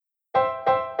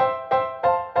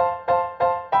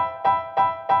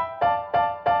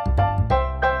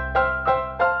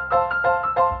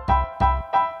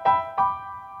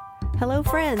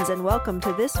friends, and welcome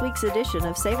to this week's edition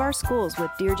of Save Our Schools with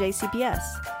Dear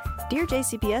JCPS. Dear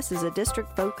JCPS is a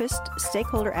district-focused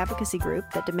stakeholder advocacy group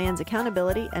that demands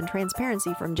accountability and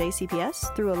transparency from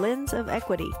JCPS through a lens of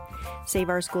equity. Save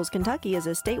Our Schools Kentucky is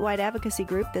a statewide advocacy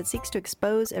group that seeks to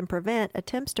expose and prevent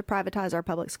attempts to privatize our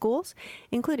public schools,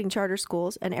 including charter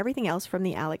schools and everything else from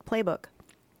the ALEC playbook.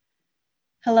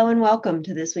 Hello and welcome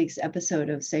to this week's episode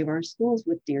of Save Our Schools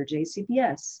with Dear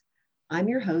JCPS. I'm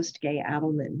your host, Gay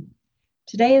Adelman.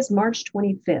 Today is March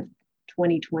 25th,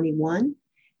 2021,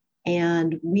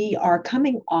 and we are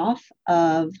coming off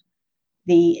of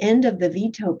the end of the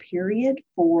veto period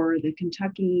for the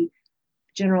Kentucky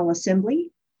General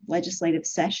Assembly legislative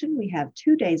session. We have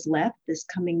 2 days left, this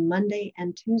coming Monday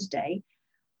and Tuesday.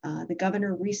 The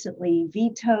governor recently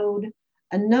vetoed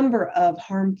a number of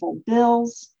harmful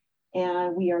bills,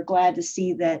 and we are glad to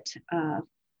see that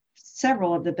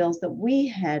several of the bills that we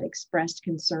had expressed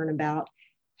concern about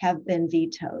have been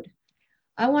vetoed.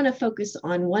 I want to focus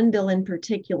on one bill in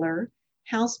particular,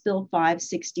 House Bill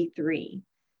 563.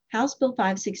 House Bill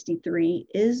 563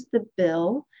 is the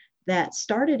bill that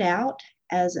started out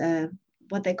as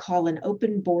what they call an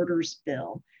open borders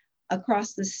bill.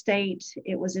 Across the state,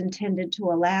 it was intended to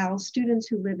allow students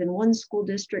who live in one school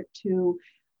district to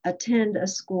attend a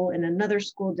school in another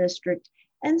school district,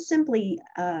 and simply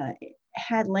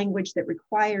had language that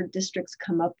required districts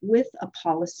come up with a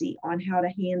policy on how to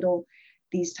handle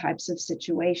these types of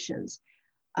situations.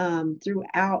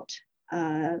 Throughout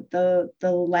the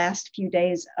last few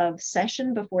days of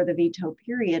session before the veto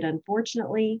period,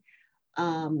 unfortunately,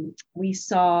 we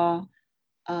saw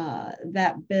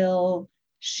that bill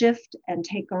shift and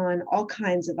take on all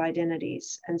kinds of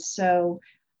identities. And so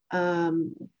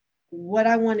what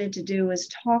I wanted to do is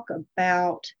talk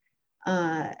about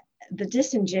the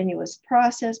disingenuous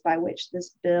process by which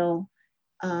this bill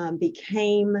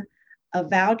became a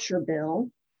voucher bill.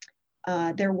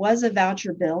 There was a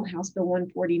voucher bill, House Bill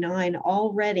 149,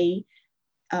 already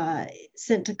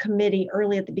sent to committee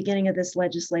early at the beginning of this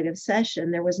legislative session.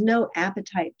 There was no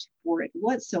appetite for it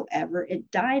whatsoever.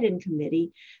 It died in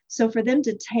committee. So for them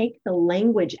to take the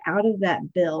language out of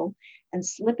that bill and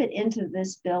slip it into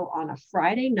this bill on a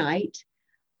Friday night,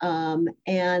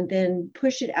 and then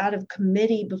push it out of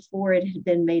committee before it had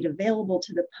been made available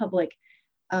to the public,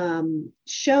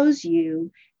 shows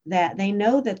you that they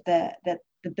know that the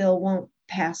bill won't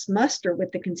pass muster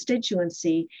with the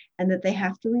constituency, and that they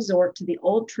have to resort to the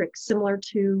old tricks similar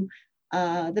to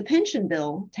the pension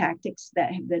bill tactics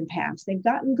that have been passed. They've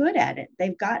gotten good at it.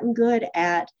 They've gotten good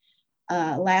at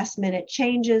last minute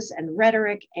changes and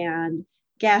rhetoric and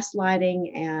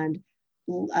gaslighting and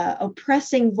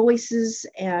oppressing voices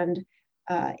and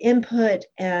input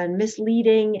and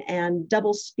misleading and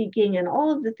double speaking and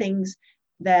all of the things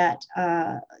that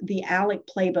the ALEC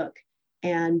playbook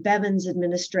and Bevin's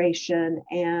administration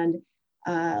and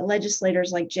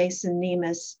legislators like Jason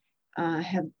Nemes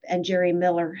and Jerry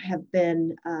Miller have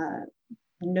been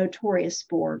notorious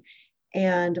for.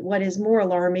 And what is more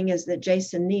alarming is that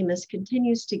Jason Nemes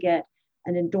continues to get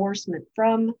an endorsement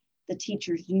from the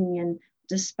teachers union,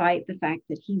 despite the fact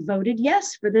that he voted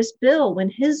yes for this bill when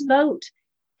his vote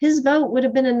would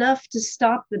have been enough to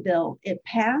stop the bill. It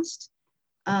passed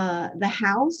the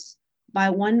House by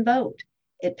one vote.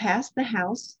 It passed the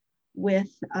House with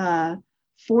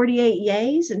 48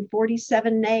 yeas and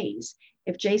 47 nays.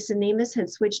 If Jason Nemes had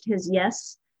switched his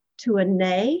yes to a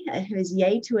nay, his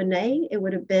yay to a nay, it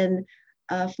would have been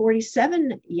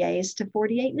 47 yeas to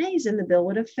 48 nays, and the bill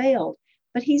would have failed.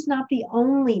 But he's not the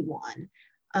only one.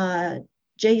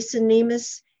 Jason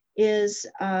Nemes is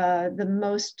the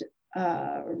most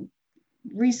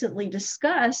recently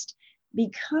discussed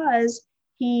because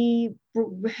he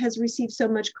has received so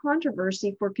much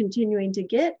controversy for continuing to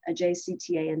get a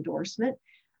JCTA endorsement,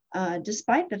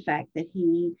 despite the fact that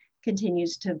he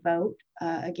continues to vote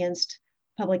against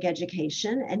public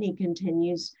education, and he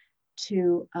continues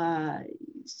to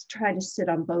try to sit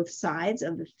on both sides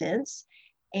of the fence.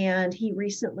 And he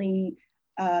recently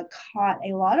caught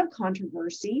a lot of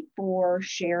controversy for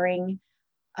sharing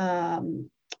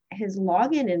his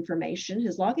login information,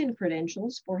 his login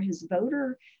credentials for his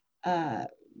voter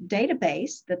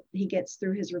database that he gets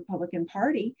through his Republican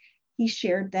Party. He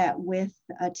shared that with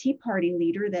a Tea Party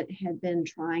leader that had been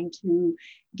trying to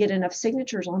get enough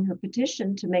signatures on her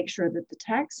petition to make sure that the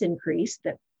tax increase,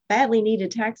 that badly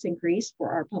needed tax increase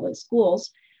for our public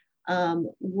schools,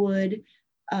 would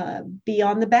be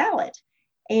on the ballot.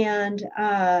 And,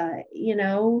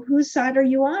 whose side are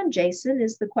you on, Jason,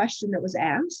 is the question that was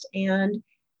asked. And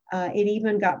it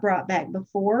even got brought back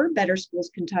before Better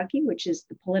Schools Kentucky, which is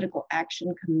the political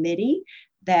action committee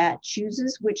that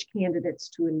chooses which candidates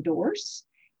to endorse.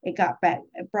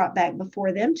 it brought back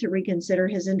before them to reconsider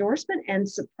his endorsement. And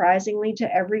surprisingly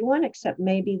to everyone, except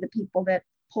maybe the people that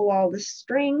pull all the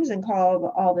strings and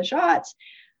call all the shots,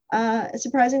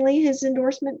 surprisingly, his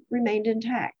endorsement remained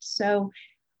intact. So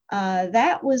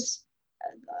that was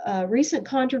a recent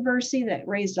controversy that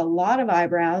raised a lot of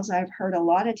eyebrows. I've heard a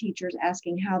lot of teachers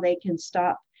asking how they can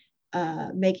stop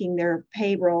making their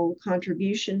payroll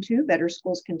contribution to Better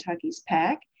Schools Kentucky's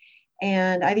PAC.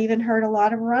 And I've even heard a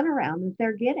lot of runaround that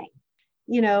they're getting.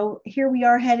 Here we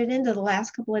are headed into the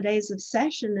last couple of days of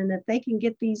session. And if they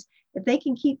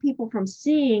can keep people from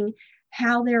seeing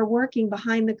how they're working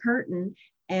behind the curtain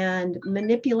and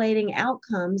manipulating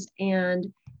outcomes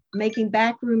and making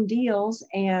backroom deals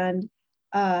and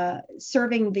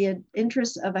serving the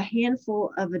interests of a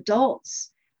handful of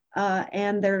adults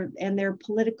and their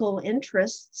political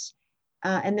interests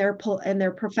and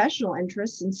their professional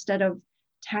interests instead of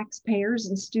taxpayers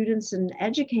and students and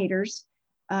educators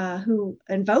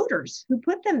and voters who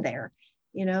put them there.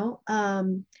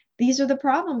 These are the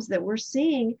problems that we're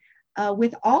seeing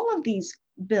with all of these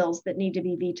bills that need to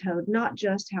be vetoed, not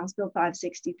just House Bill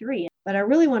 563. But I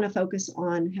really want to focus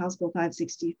on House Bill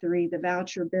 563, the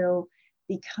voucher bill,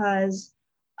 because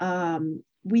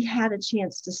we had a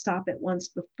chance to stop it once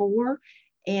before.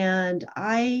 And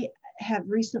I have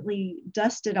recently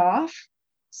dusted off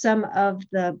some of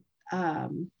the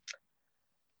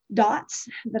dots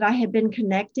that I had been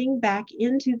connecting back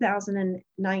in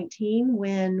 2019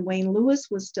 when Wayne Lewis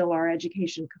was still our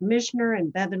education commissioner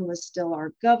and Bevin was still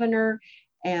our governor,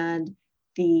 and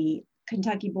the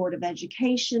Kentucky Board of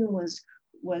Education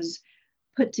was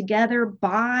put together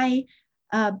by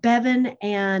Bevin,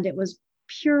 and it was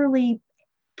purely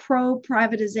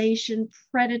pro-privatization,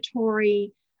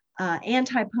 predatory,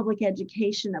 anti-public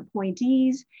education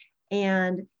appointees,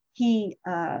 and he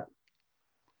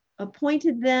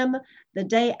appointed them the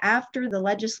day after the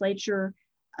legislature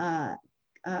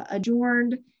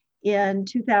adjourned in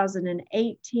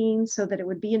 2018, so that it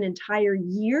would be an entire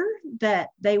year that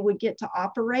they would get to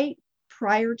operate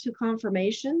prior to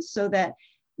confirmation, so that,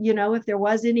 if there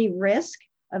was any risk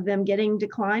of them getting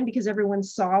declined, because everyone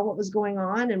saw what was going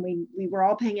on and we were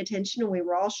all paying attention and we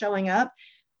were all showing up,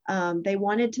 they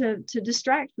wanted to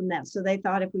distract from that. So they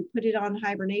thought if we put it on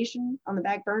hibernation on the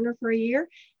back burner for a year,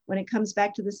 when it comes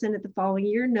back to the Senate the following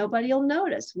year, nobody will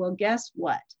notice. Well, guess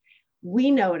what?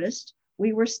 We noticed.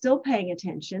 We were still paying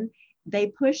attention. They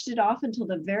pushed it off until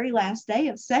the very last day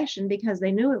of session because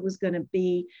they knew it was going to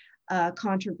be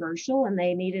controversial and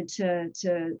they needed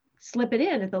to slip it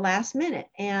in at the last minute.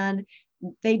 And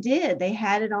they did. They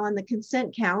had it on the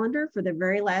consent calendar for the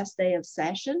very last day of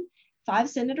session. 5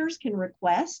 senators can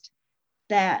request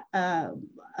that a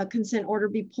consent order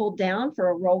be pulled down for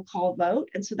a roll call vote.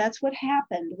 And so that's what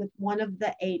happened with one of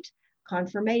the 8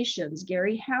 confirmations,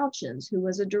 Gary Houchins, who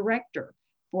was a director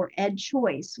for Ed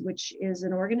Choice, which is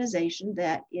an organization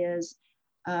that is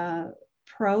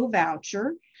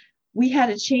pro-voucher. We had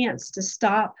a chance to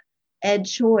stop Ed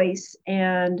Choice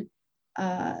and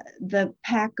the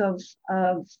pack of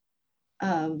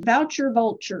voucher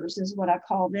vultures is what I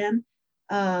call them,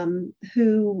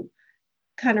 who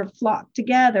kind of flock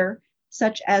together,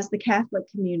 such as the Catholic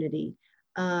community.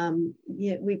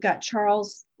 We've got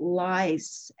Charles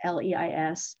Leis,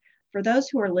 L-E-I-S. For those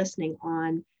who are listening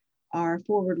on our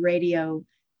Forward Radio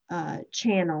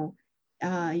channel,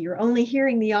 you're only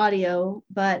hearing the audio,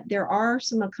 but there are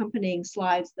some accompanying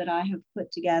slides that I have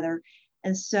put together.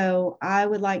 And so I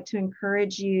would like to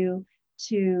encourage you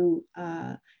to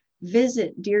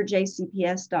visit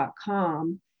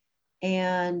dearjcps.com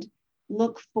and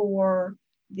look for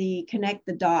the Connect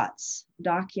the Dots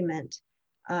document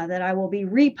that I will be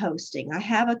reposting. I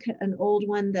have an old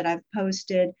one that I've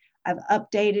posted. I've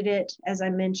updated it, as I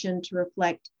mentioned, to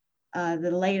reflect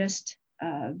the latest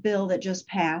bill that just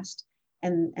passed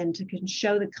and to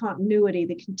show the continuity,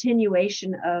 the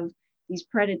continuation of these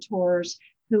predators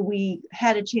who we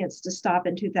had a chance to stop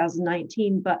in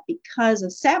 2019, but because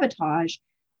of sabotage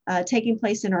taking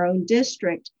place in our own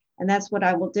district, and that's what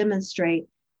I will demonstrate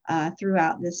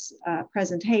throughout this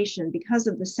presentation, because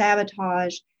of the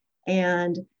sabotage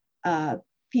and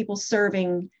people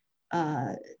serving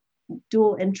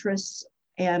dual interests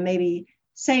and maybe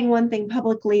saying one thing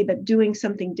publicly but doing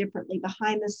something differently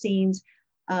behind the scenes.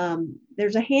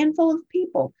 There's a handful of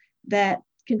people that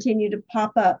continue to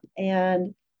pop up,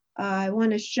 and I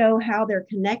want to show how they're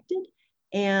connected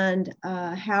and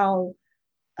how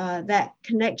that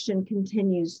connection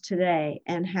continues today,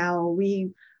 and how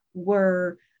we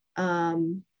were,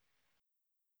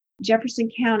 Jefferson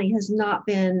County has not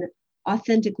been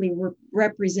authentically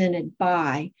represented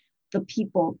by the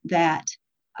people that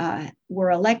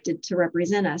were elected to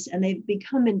represent us, and they've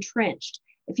become entrenched.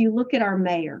 If you look at our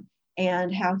mayor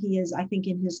and how he is, I think,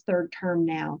 in his third term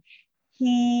now,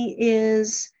 he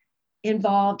is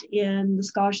involved in the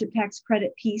scholarship tax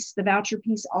credit piece, the voucher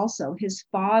piece also. His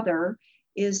father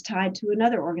is tied to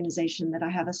another organization that I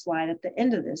have a slide at the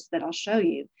end of this that I'll show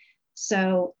you.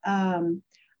 So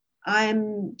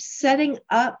I'm setting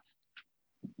up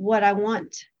what I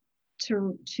want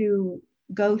to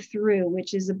go through,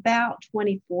 which is about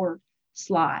 24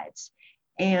 slides.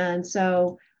 And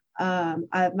so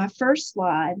my first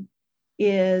slide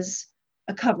is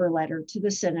a cover letter to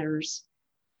the senators,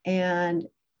 and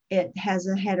it has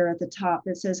a header at the top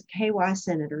that says, KY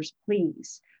Senators,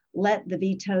 please let the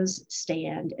vetoes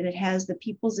stand. And it has the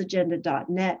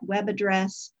peoplesagenda.net web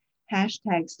address,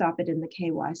 hashtag stop it in the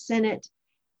KY Senate.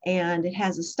 And it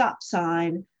has a stop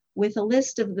sign with a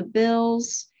list of the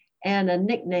bills and a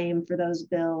nickname for those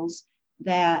bills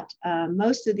that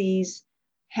most of these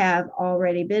have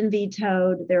already been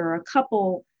vetoed. There are a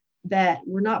couple that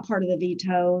were not part of the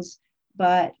vetoes,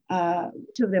 but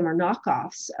two of them are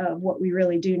knockoffs of what we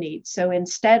really do need. So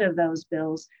instead of those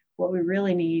bills, what we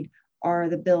really need are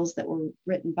the bills that were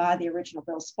written by the original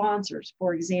bill sponsors.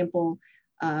 For example,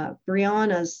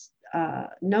 Breonna's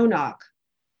no-knock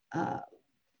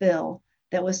bill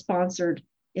that was sponsored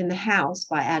in the House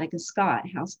by Attica Scott,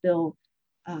 House Bill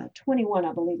 21,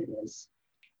 I believe it is.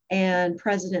 And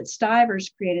President Stivers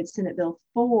created Senate Bill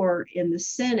 4 in the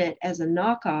Senate as a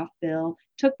knockoff bill,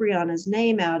 took Breonna's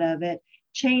name out of it,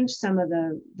 changed some of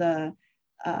the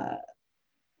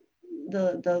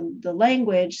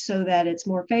language so that it's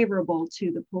more favorable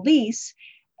to the police.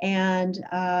 And,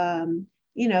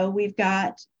 we've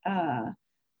got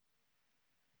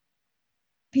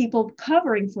people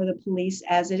covering for the police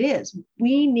as it is.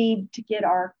 We need to get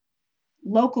our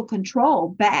local control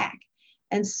back.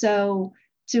 And so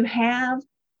to have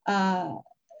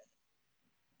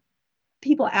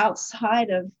people outside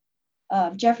of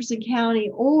Jefferson County,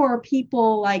 or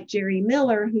people like Jerry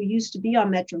Miller, who used to be on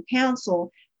Metro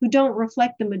Council, who don't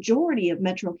reflect the majority of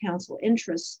Metro Council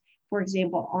interests, for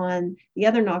example, on the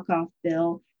other knockoff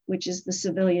bill, which is the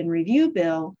Civilian Review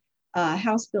Bill.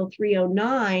 House Bill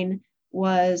 309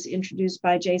 was introduced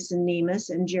by Jason Nemus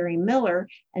and Jerry Miller.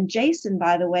 And Jason,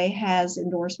 by the way, has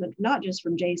endorsement not just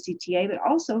from JCTA, but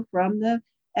also from the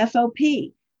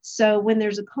FOP. So when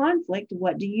there's a conflict,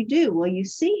 what do? Well, you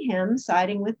see him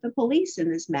siding with the police in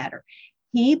this matter.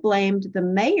 He blamed the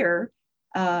mayor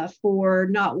for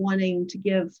not wanting to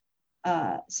give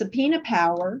subpoena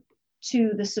power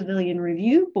to the Civilian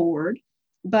Review Board.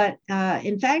 But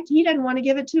in fact, he doesn't want to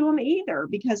give it to them either,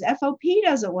 because FOP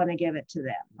doesn't want to give it to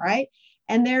them, right?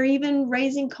 And they're even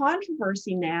raising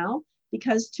controversy now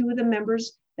because two of the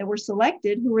members that were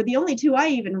selected, who were the only two I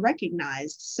even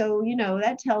recognized. So,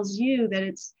 that tells you that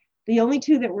it's the only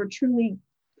two that were truly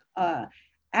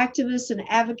activists and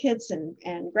advocates and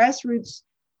grassroots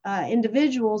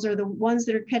individuals are the ones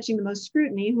that are catching the most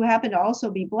scrutiny, who happen to also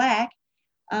be Black.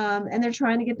 And they're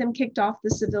trying to get them kicked off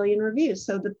the Civilian Review.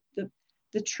 So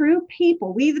the true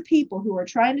people, we the people who are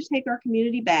trying to take our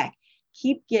community back,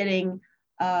 keep getting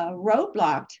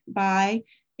roadblocked by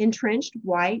entrenched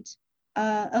white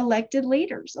elected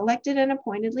and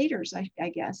appointed leaders, I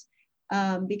guess,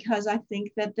 because I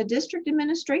think that the district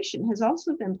administration has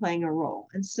also been playing a role.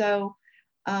 And so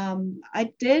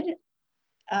I did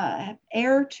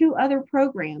air two other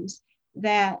programs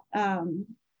that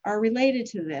are related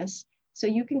to this. So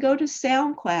you can go to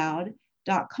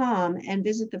SoundCloud.com and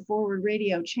visit the Forward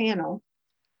Radio channel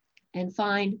and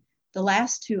find the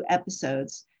last two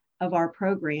episodes of our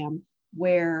program,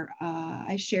 where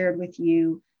I shared with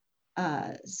you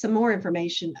some more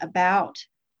information about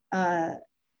the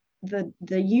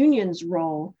union's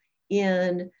role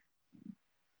in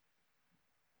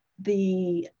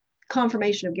the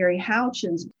confirmation of Gary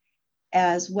Houchin's,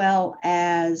 as well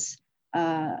as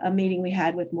a meeting we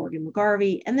had with Morgan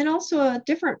McGarvey, and then also a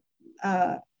different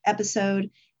episode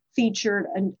featured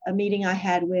a meeting I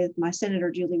had with my Senator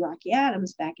Julie Rocky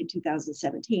Adams back in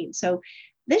 2017. So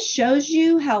this shows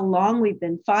you how long we've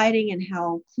been fighting and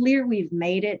how clear we've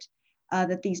made it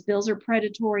that these bills are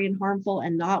predatory and harmful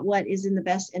and not what is in the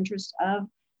best interest of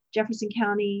Jefferson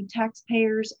County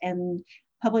taxpayers and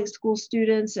public school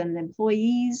students and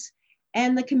employees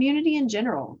and the community in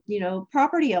general.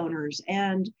 Property owners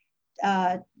and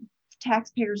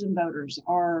taxpayers and voters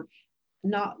are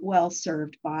not well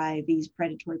served by these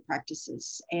predatory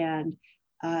practices. And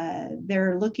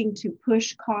they're looking to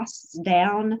push costs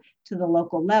down to the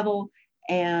local level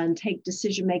and take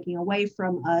decision-making away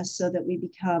from us so that we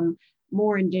become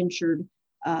more indentured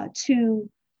to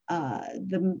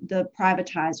the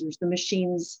privatizers, the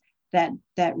machines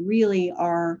that really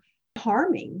are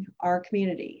harming our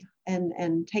community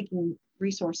and taking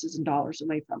resources and dollars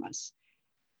away from us.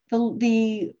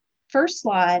 The first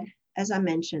slide, as I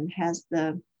mentioned, has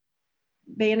the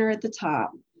banner at the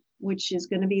top, which is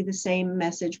going to be the same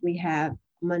message we have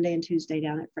Monday and Tuesday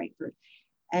down at Frankfort.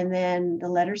 And then the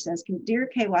letter says, Dear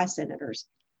KY Senators,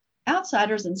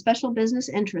 outsiders and special business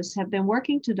interests have been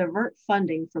working to divert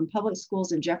funding from public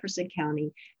schools in Jefferson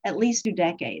County at least 2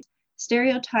 decades.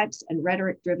 Stereotypes and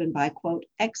rhetoric driven by, quote,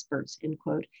 experts, end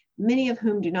quote, many of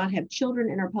whom do not have children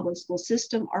in our public school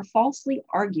system, are falsely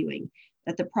arguing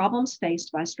that the problems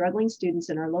faced by struggling students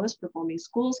in our lowest performing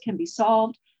schools can be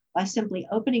solved by simply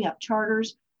opening up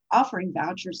charters, offering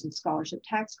vouchers and scholarship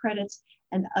tax credits,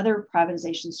 and other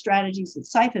privatization strategies that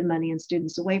siphon money and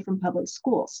students away from public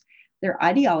schools. Their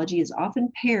ideology is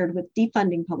often paired with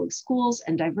defunding public schools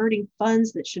and diverting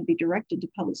funds that should be directed to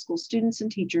public school students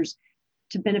and teachers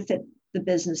to benefit the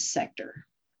business sector.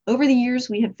 Over the years,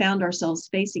 we have found ourselves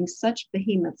facing such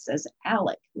behemoths as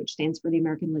ALEC, which stands for the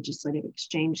American Legislative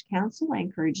Exchange Council. I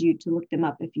encourage you to look them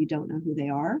up if you don't know who they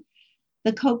are.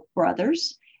 The Koch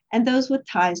brothers, and those with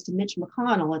ties to Mitch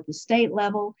McConnell at the state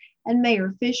level, and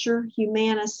Mayor Fisher,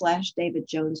 Humana/David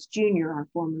Jones Jr., our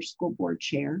former school board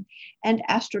chair, and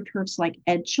AstroTurfs like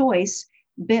Ed Choice,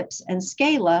 BIPS, and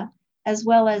Scala, as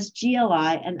well as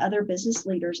GLI and other business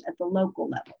leaders at the local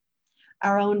level.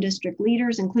 Our own district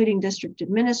leaders, including district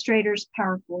administrators,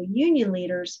 powerful union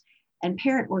leaders, and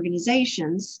parent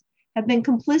organizations, have been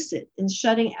complicit in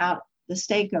shutting out the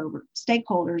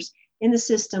stakeholders in the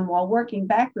system while working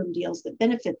backroom deals that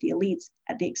benefit the elites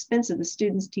at the expense of the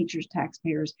students, teachers,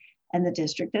 taxpayers, and the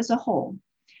district as a whole.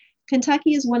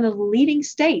 Kentucky is one of the leading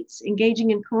states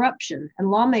engaging in corruption, and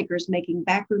lawmakers making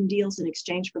backroom deals in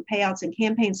exchange for payouts and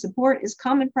campaign support is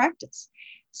common practice.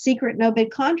 Secret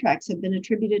no-bid contracts have been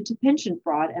attributed to pension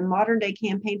fraud and modern-day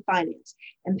campaign finance,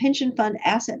 and pension fund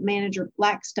asset manager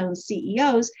Blackstone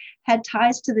CEOs had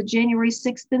ties to the January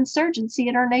 6th insurgency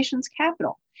at our nation's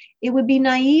capital. It would be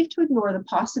naive to ignore the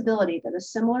possibility that a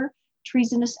similar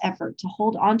treasonous effort to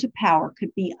hold on to power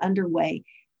could be underway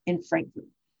in Frankfort.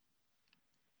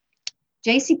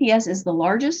 JCPS is the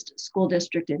largest school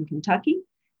district in Kentucky,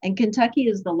 and Kentucky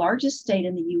is the largest state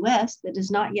in the U.S. that does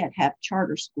not yet have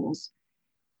charter schools.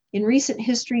 In recent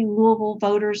history, Louisville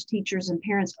voters, teachers, and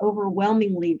parents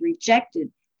overwhelmingly rejected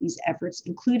these efforts,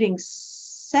 including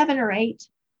 7 or 8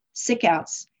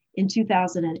 sickouts in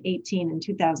 2018 and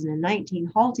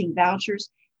 2019, halting vouchers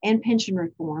and pension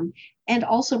reform, and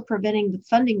also preventing the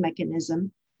funding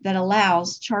mechanism that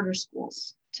allows charter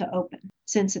schools to open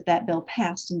since that bill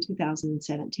passed in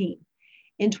 2017.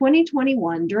 In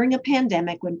 2021, during a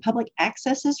pandemic when public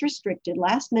access is restricted,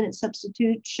 last-minute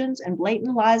substitutions and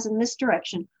blatant lies and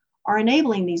misdirection are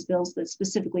enabling these bills that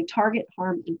specifically target,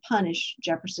 harm, and punish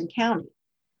Jefferson County.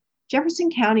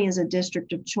 Jefferson County is a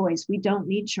district of choice. We don't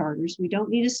need charters. We don't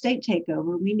need a state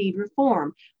takeover. We need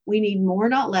reform. We need more,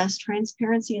 not less,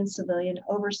 transparency and civilian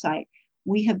oversight.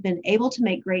 We have been able to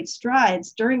make great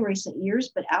strides during recent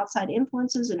years, but outside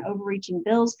influences and overreaching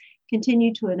bills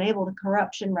continue to enable the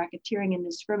corruption, racketeering, and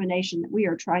discrimination that we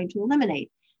are trying to eliminate.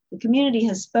 The community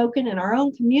has spoken, and our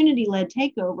own community-led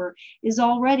takeover is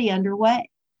already underway.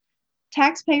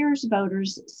 Taxpayers,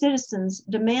 voters, citizens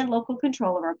demand local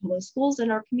control of our public schools and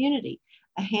our community.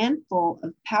 A handful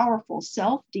of powerful,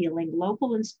 self-dealing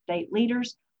local and state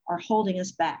leaders are holding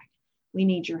us back. We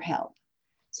need your help.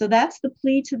 So that's the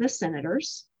plea to the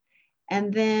senators.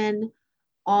 And then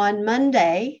on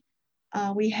Monday,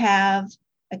 we have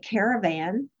a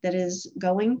caravan that is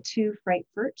going to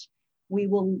Frankfort. We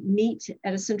will meet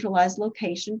at a centralized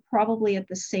location, probably at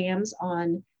the Sam's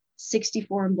on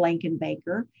 64 and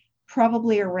Blankenbaker,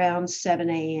 probably around 7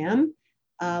 a.m.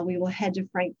 We will head to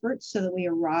Frankfort so that we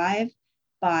arrive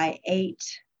by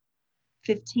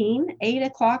 8:15, 8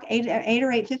 o'clock, 8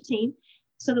 or 8:15,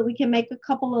 so that we can make a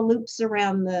couple of loops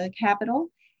around the Capitol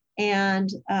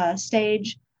and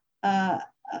stage our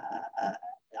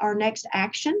next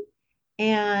action.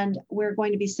 And we're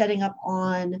going to be setting up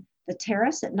on the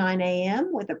terrace at 9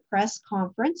 a.m. with a press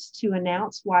conference to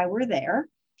announce why we're there.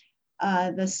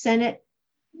 The Senate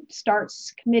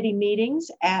starts committee meetings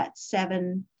at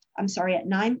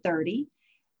 9:30,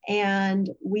 and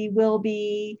we will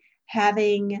be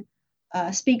having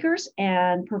speakers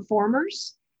and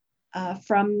performers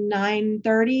from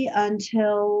 9:30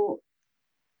 until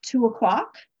 2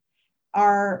 o'clock.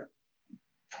 Our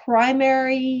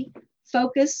primary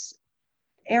focus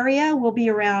area will be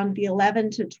around the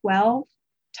 11 to 12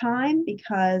 time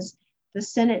because the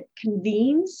Senate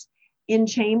convenes in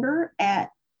chamber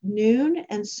at noon.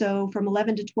 And so from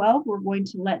 11 to 12, we're going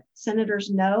to let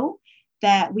senators know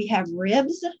that we have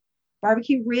ribs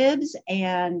barbecue ribs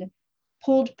and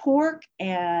pulled pork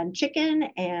and chicken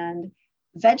and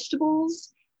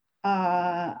vegetables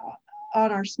on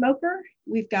our smoker.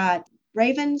 We've got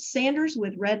Raven Sanders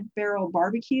with Red Barrel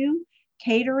Barbecue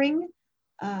catering,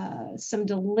 some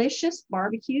delicious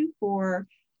barbecue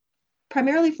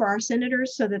primarily for our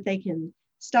senators so that they can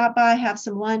stop by, have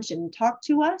some lunch, and talk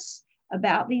to us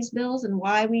about these bills and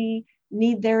why we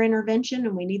need their intervention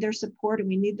and we need their support and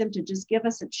we need them to just give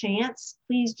us a chance.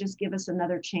 Please just give us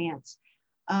another chance.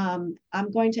 I'm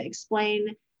going to explain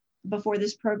before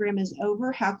this program is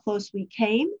over how close we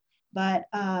came, but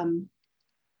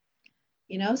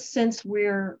since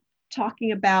we're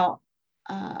talking about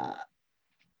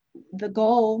the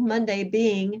goal Monday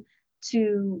being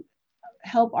to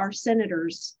help our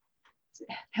senators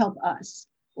help us,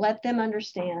 let them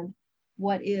understand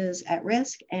what is at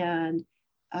risk and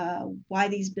why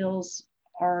these bills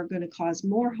are going to cause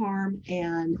more harm,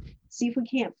 and see if we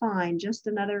can't find just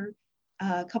another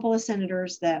couple of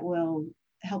senators that will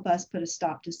help us put a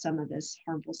stop to some of this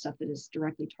harmful stuff that is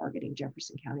directly targeting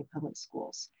Jefferson County Public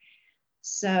Schools.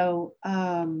 So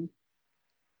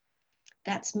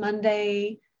that's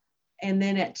Monday. And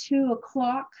then at 2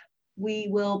 o'clock, we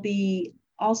will be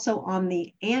also on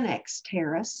the Annex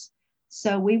Terrace.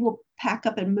 So we will pack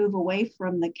up and move away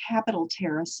from the Capitol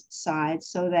Terrace side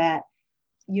so that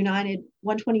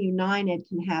 120 United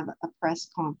can have a press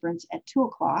conference at 2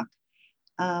 o'clock,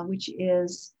 which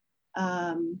is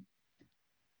 2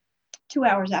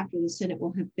 hours after the Senate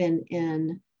will have been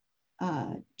in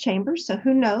chambers. So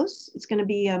who knows? It's going to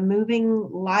be a moving,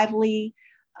 lively,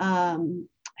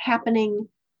 happening,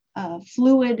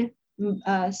 fluid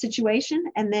situation.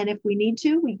 And then if we need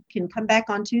to, we can come back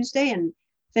on Tuesday and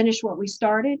finish what we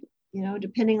started,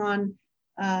 depending on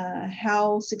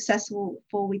how successful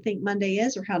we think Monday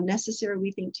is or how necessary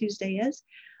we think Tuesday is.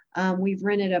 We've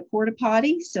rented a porta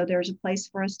potty, so there's a place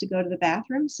for us to go to the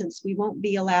bathroom. Since we won't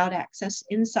be allowed access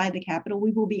inside the Capitol,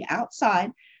 we will be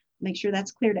outside. Make sure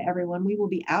that's clear to everyone. We will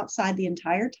be outside the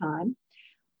entire time.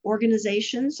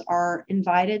 Organizations are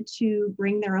invited to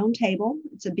bring their own table.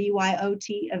 It's a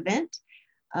BYOT event.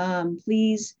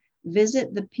 Please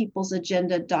visit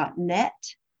thepeoplesagenda.net,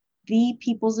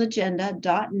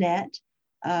 thepeoplesagenda.net,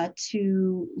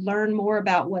 to learn more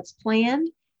about what's planned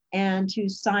and to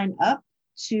sign up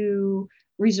to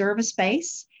reserve a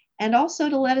space, and also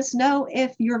to let us know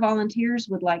if your volunteers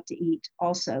would like to eat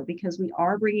also, because we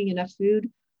are bringing enough food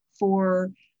for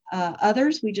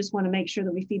others. We just want to make sure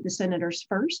that we feed the senators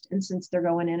first. And since they're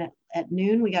going in at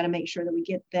noon, we got to make sure that we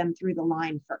get them through the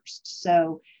line first.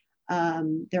 So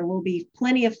there will be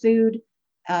plenty of food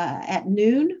at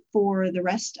noon for the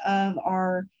rest of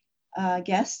our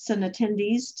guests and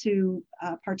attendees to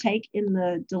partake in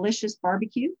the delicious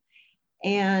barbecue.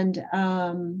 And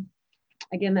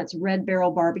again, that's Red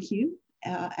Barrel Barbecue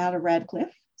out of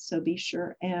Radcliffe. So be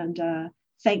sure and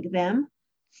thank them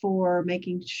for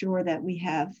making sure that we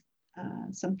have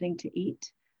something to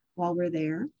eat while we're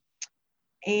there.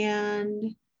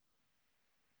 And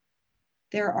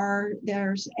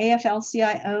there's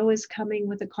AFL-CIO is coming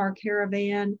with a car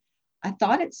caravan. I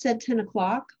thought it said 10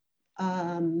 o'clock,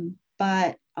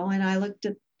 but when I looked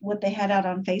at what they had out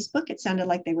on Facebook, it sounded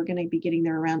like they were going to be getting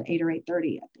there around 8 or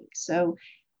 8:30, I think. So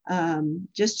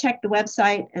just check the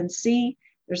website and see.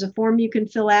 There's a form you can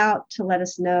fill out to let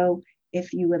us know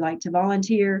if you would like to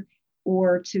volunteer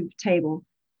or to table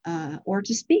or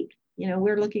to speak.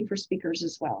 We're looking for speakers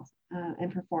as well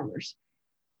and performers.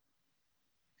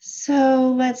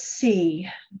 So let's see.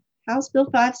 House Bill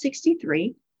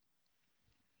 563.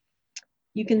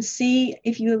 You can see,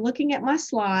 if you're looking at my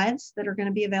slides that are going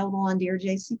to be available on Dear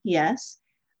JCPS,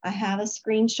 I have a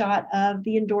screenshot of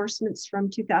the endorsements from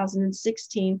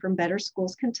 2016 from Better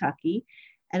Schools Kentucky,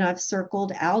 and I've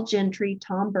circled Al Gentry,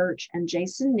 Tom Birch, and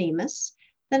Jason Nemus.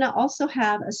 Then I also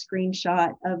have a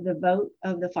screenshot of the vote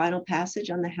of the final passage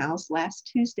on the House last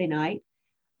Tuesday night,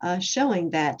 showing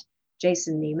that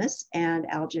Jason Nemus and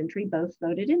Al Gentry both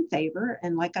voted in favor.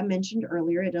 And like I mentioned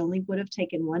earlier, it only would have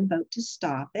taken one vote to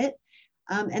stop it.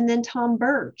 And then Tom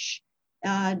Birch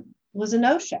was a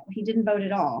no-show. He didn't vote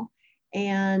at all.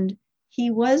 And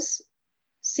he was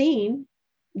seen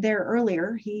there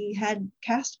earlier. He had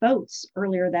cast votes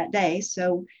earlier that day.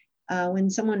 So when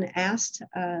someone asked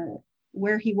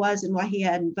where he was and why he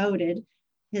hadn't voted,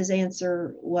 his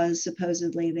answer was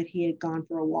supposedly that he had gone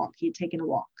for a walk. He had taken a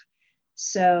walk.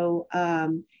 So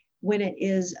when it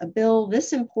is a bill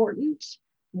this important,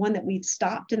 one that we've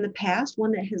stopped in the past,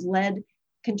 one that has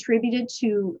contributed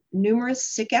to numerous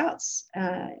sick outs,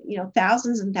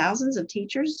 thousands and thousands of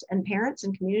teachers and parents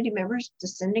and community members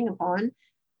descending upon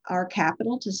our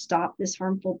Capitol to stop this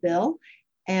harmful bill.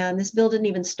 And this bill didn't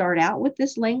even start out with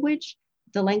this language.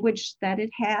 The language that it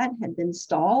had been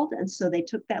stalled. And so they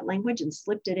took that language and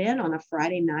slipped it in on a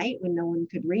Friday night when no one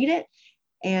could read it,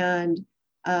 and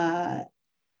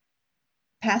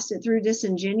passed it through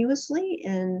disingenuously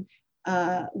and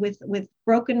with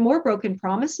more broken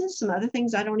promises, some other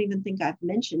things I don't even think I've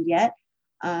mentioned yet.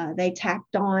 They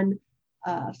tacked on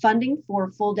funding for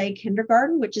full day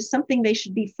kindergarten, which is something they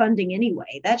should be funding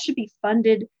anyway. That should be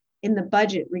funded in the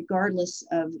budget, regardless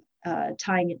of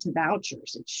tying it to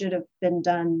vouchers. It should have been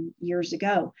done years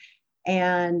ago.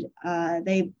 And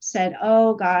they said,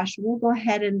 oh gosh, we'll go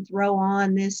ahead and throw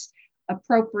on this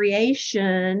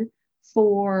appropriation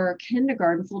for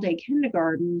kindergarten, full day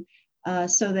kindergarten,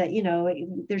 so that, you know,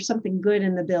 there's something good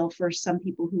in the bill for some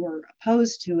people who are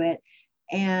opposed to it.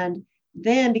 And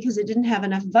then because it didn't have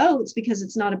enough votes, because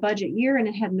it's not a budget year and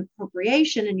it had an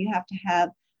appropriation, and you have to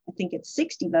have, I think it's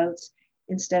 60 votes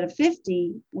instead of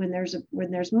 50 when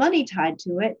there's money tied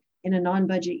to it in a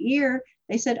non-budget year,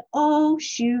 they said, oh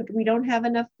shoot, we don't have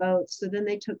enough votes. So then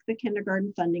they took the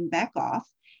kindergarten funding back off.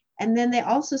 And then they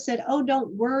also said, oh,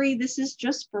 don't worry, this is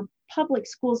just for public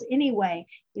schools anyway.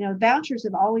 You know, vouchers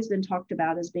have always been talked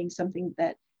about as being something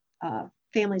that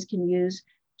families can use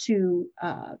to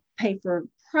pay for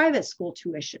private school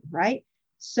tuition, right?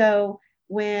 So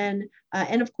when,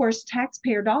 and of course,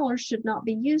 taxpayer dollars should not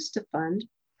be used to fund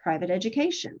private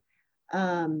education.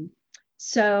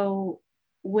 So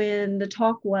when the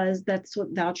talk was that's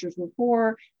what vouchers were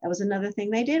for, that was another thing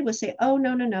they did, was say, oh,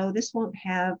 no, this will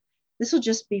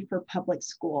just be for public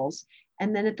schools.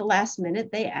 And then at the last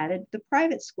minute, they added the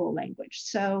private school language.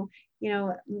 So, you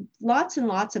know, lots and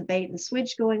lots of bait and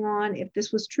switch going on. If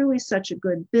this was truly such a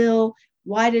good bill,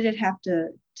 why did it have to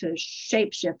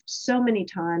shapeshift so many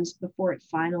times before it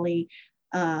finally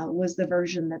was the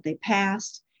version that they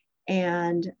passed?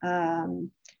 And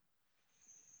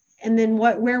then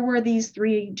where were these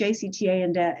 3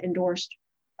 JCTA endorsed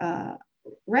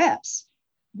reps?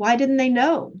 Why didn't they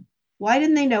know? Why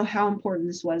didn't they know how important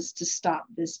this was to stop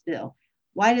this bill?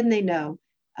 Why didn't they know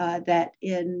that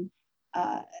in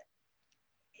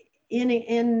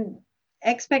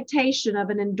expectation of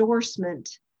an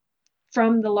endorsement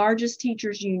from the largest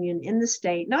teachers union in the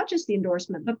state, not just the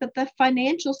endorsement, but the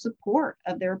financial support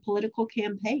of their political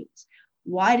campaigns?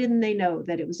 Why didn't they know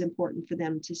that it was important for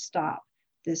them to stop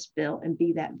this bill and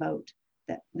be that vote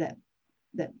that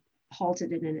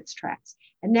halted it in its tracks?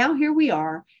 And now here we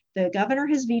are. The governor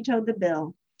has vetoed the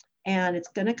bill, and it's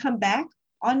going to come back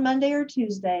on Monday or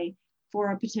Tuesday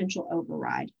for a potential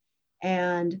override.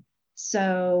 And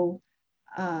so,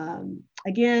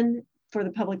 again, for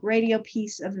the public radio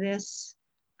piece of this,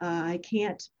 I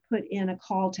can't put in a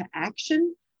call to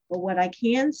action, but what I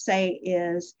can say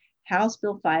is House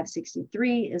Bill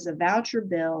 563 is a voucher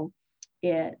bill.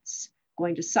 It's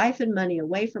going to siphon money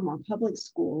away from our public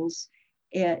schools.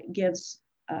 It gives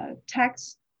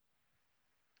tax,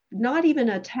 not even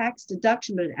a tax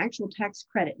deduction, but an actual tax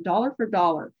credit, dollar for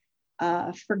dollar,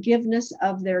 forgiveness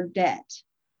of their debt,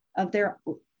 of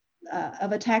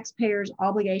a taxpayer's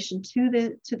obligation to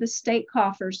the state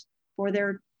coffers for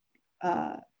their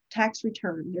tax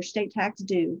return, their state tax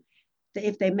due.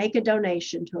 If they make a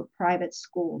donation to a private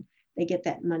school, they get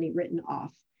that money written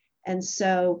off. And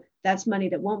so that's money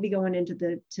that won't be going into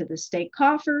the state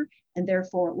coffer, and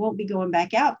therefore it won't be going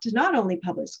back out to not only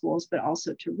public schools, but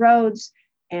also to roads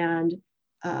and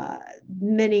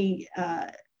many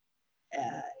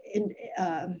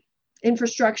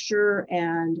infrastructure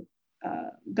and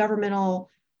governmental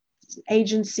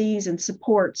agencies and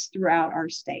supports throughout our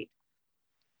state.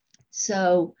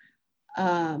 So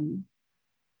on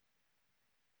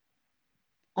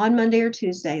Monday or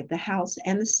Tuesday, the House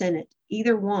and the Senate,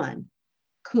 either one,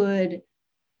 could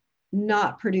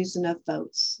not produce enough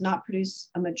votes, not produce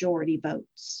a majority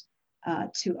votes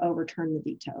to overturn the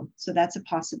veto. So that's a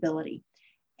possibility.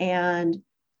 And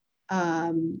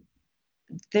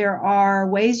there are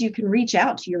ways you can reach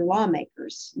out to your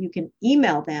lawmakers. You can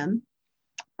email them,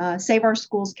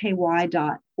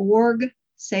 saveourschoolsky.org.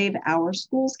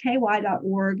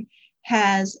 Saveourschoolsky.org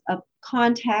has a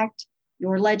contact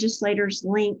your legislators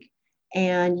link,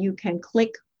 and you can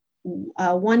click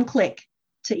one click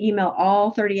to email all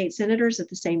 38 senators at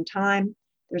the same time.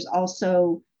 There's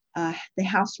also the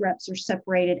House reps are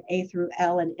separated A through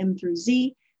L and M through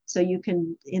Z. So you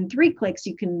can, in 3 clicks,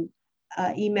 you can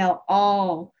email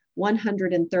all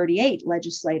 138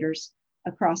 legislators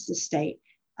across the state.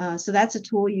 So that's a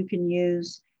tool you can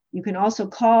use. You can also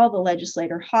call the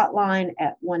legislator hotline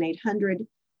at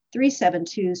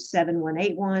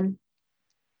 1-800-372-7181.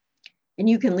 And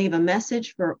you can leave a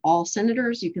message for all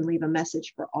senators. You can leave a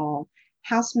message for all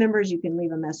House members. You can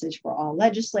leave a message for all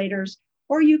legislators,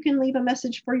 or you can leave a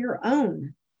message for your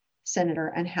own senator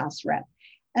and House rep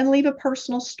and leave a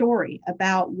personal story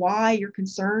about why you're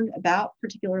concerned about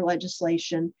particular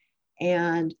legislation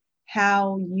and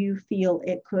how you feel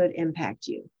it could impact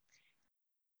you.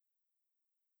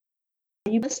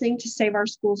 You're listening to Save Our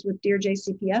Schools with Dear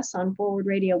JCPS on Forward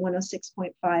Radio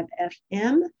 106.5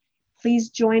 FM. Please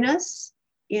join us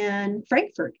in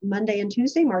Frankfort, Monday and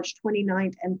Tuesday, March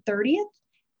 29th and 30th.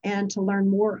 And to learn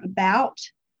more about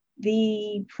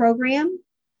the program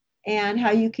and how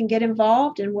you can get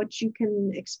involved and what you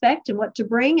can expect and what to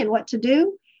bring and what to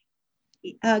do,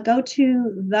 go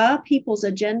to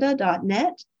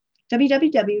thepeoplesagenda.net,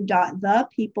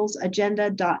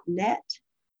 www.thepeoplesagenda.net.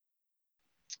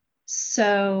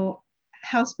 So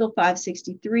House Bill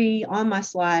 563, on my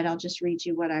slide, I'll just read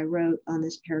you what I wrote on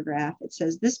this paragraph. It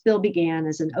says, this bill began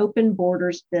as an open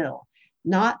borders bill,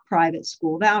 not private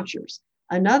school vouchers.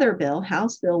 Another bill,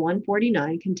 House Bill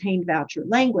 149, contained voucher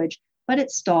language, but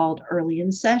it stalled early in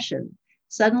session.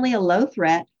 Suddenly, a low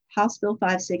threat, House Bill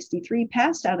 563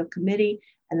 passed out of committee,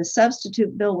 and a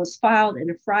substitute bill was filed in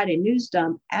a Friday news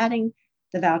dump, adding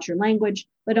the voucher language,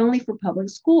 but only for public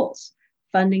schools.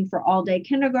 Funding for all-day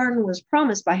kindergarten was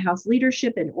promised by House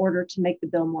leadership in order to make the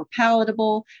bill more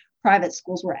palatable. Private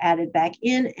schools were added back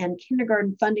in, and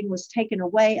kindergarten funding was taken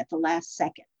away at the last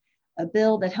second. A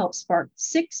bill that helped spark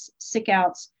 6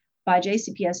 sick-outs by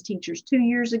JCPS teachers 2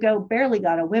 years ago barely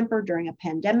got a whimper during a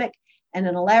pandemic, and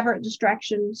an elaborate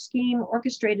distraction scheme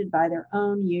orchestrated by their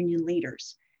own union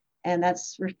leaders. And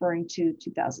that's referring to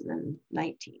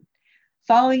 2019.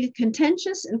 Following a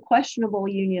contentious and questionable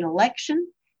union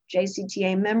election,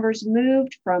 JCTA members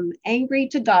moved from angry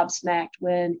to gobsmacked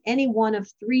when any one of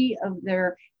 3 of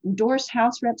their endorsed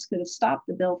House reps could have stopped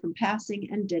the bill from passing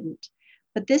and didn't.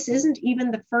 But this isn't even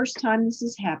the first time this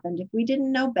has happened. If we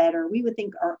didn't know better, we would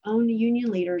think our own union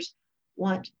leaders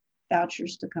want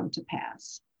vouchers to come to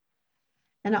pass.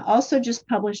 And I also just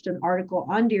published an article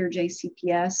on Dear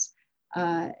JCPS,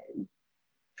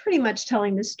 pretty much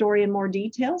telling this story in more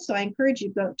detail. So I encourage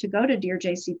you to go to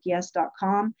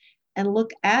dearjcps.com and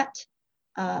look at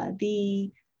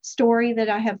the story that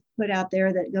I have put out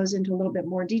there that goes into a little bit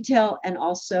more detail and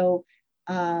also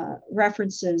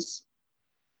references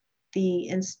the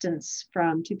instance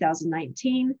from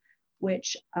 2019,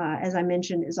 which, as I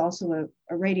mentioned, is also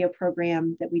a radio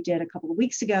program that we did a couple of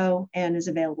weeks ago and is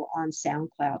available on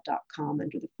soundcloud.com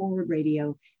under the Forward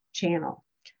Radio channel.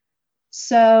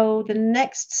 So the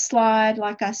next slide,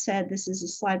 like I said, this is a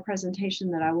slide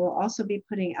presentation that I will also be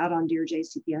putting out on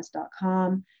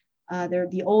dearjcps.com.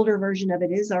 The older version of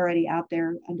it is already out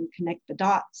there under Connect the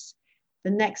Dots.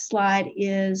 The next slide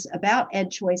is about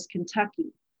EdChoice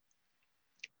Kentucky.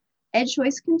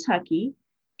 EdChoice Kentucky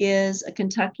is a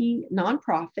Kentucky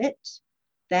nonprofit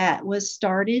that was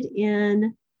started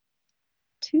in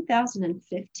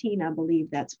 2015, I believe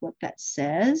that's what that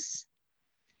says.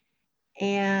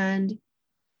 And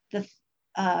the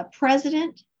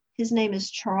president, his name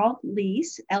is Charles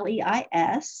Leis,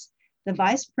 L-E-I-S. The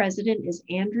vice president is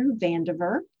Andrew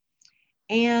Vandiver.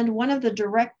 And one of the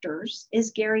directors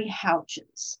is Gary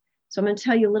Houchins. So I'm going to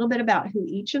tell you a little bit about who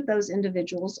each of those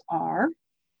individuals are.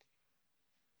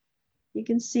 You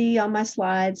can see on my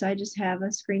slides, I just have a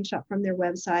screenshot from their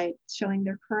website showing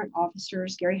their current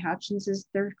officers. Gary Houchins is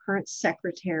their current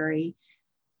secretary.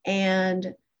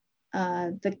 And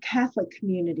the Catholic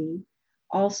community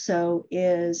also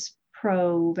is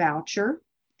pro-voucher.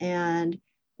 And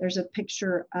there's a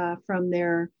picture from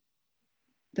the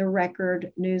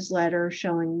Record newsletter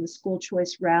showing the school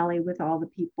choice rally with all the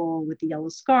people with the yellow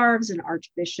scarves and the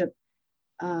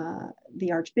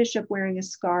Archbishop wearing a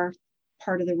scarf,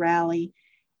 part of the rally.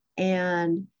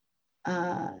 And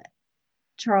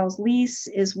Charles Leis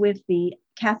is with the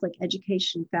Catholic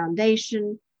Education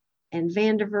Foundation, and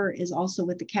Vandiver is also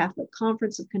with the Catholic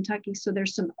Conference of Kentucky. So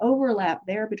there's some overlap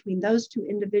there between those two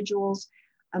individuals.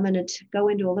 I'm going to go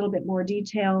into a little bit more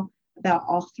detail about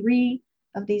all 3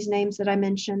 of these names that I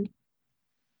mentioned.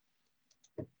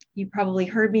 You probably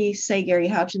heard me say Gary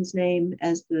Houchins' name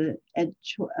as the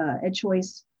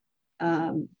EdChoice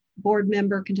board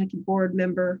member, Kentucky board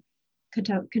member,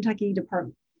 Kentucky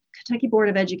Board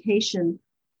of Education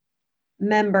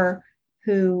member,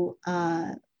 who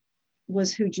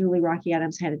was who Julie Rocky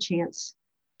Adams had a chance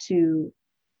to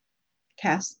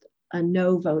cast a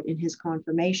no vote in his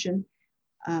confirmation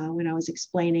when I was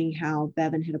explaining how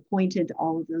Bevan had appointed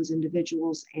all of those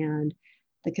individuals and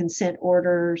the consent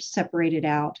order separated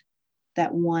out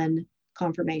that one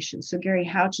confirmation. So Gary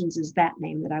Houchins is that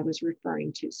name that I was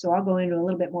referring to. So I'll go into a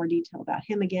little bit more detail about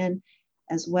him again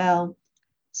as well.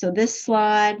 So this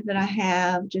slide that I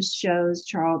have just shows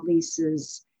Charles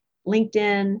Leis's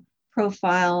LinkedIn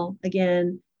profile,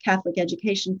 again, Catholic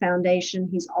Education Foundation.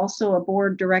 He's also a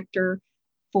board director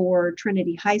for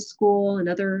Trinity High School,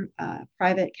 another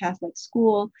private Catholic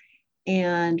school,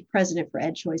 and president for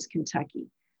EdChoice Kentucky.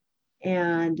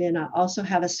 And then I also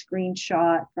have a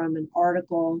screenshot from an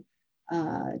article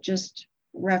just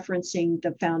referencing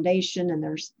the foundation and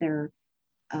their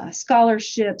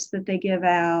scholarships that they give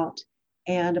out.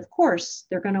 And of course,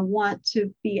 they're going to want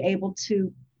to be able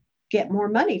to get more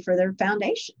money for their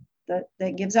foundation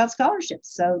that gives out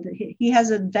scholarships. So he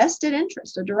has a vested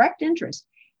interest, a direct interest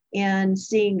in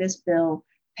seeing this bill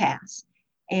pass.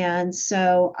 And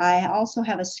so I also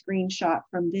have a screenshot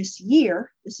from this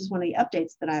year. This is one of the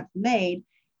updates that I've made,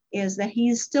 is that he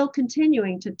is still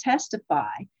continuing to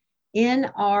testify in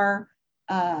our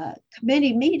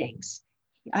committee meetings.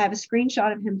 I have a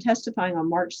screenshot of him testifying on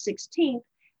March 16th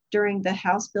during the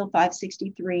House Bill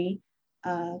 563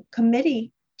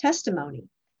 committee testimony.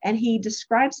 And he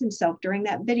describes himself during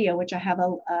that video, which I have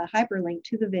a hyperlink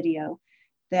to the video,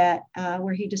 that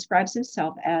where he describes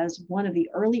himself as one of the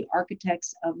early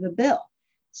architects of the bill.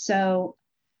 So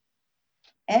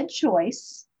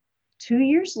EdChoice, 2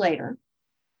 years later,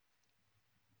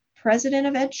 president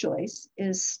of EdChoice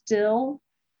is still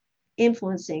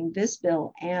influencing this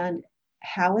bill and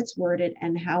how it's worded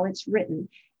and how it's written.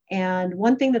 And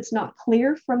one thing that's not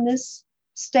clear from this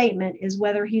statement is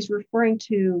whether he's referring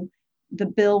to the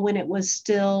bill when it was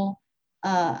still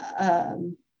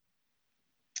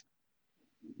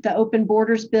the open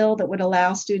borders bill that would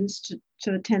allow students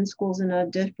to attend schools in a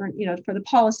different, for the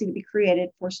policy to be created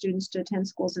for students to attend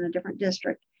schools in a different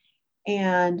district.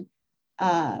 And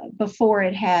before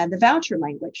it had the voucher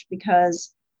language,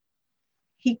 because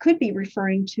he could be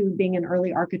referring to being an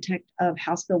early architect of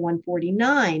House Bill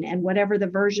 149 and whatever the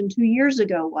version 2 years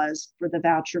ago was for the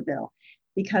voucher bill,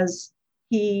 because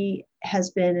he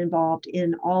has been involved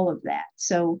in all of that.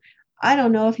 So I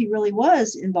don't know if he really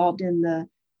was involved in the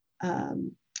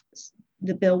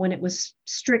bill when it was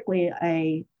strictly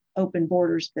a open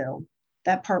borders bill.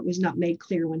 That part was not made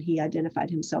clear when he identified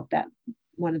himself that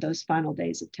one of those final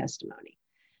days of testimony.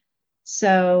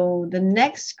 So the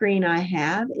next screen I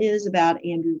have is about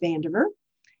Andrew Vandiver,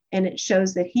 and it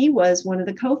shows that he was one of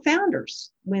the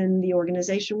co-founders when the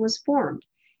organization was formed.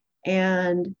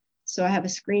 And so I have a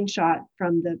screenshot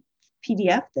from the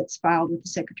PDF that's filed with the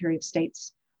Secretary of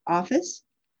State's office.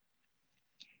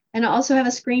 And I also have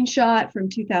a screenshot from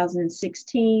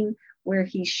 2016 where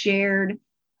he shared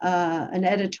an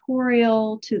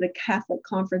editorial to the Catholic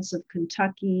Conference of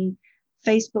Kentucky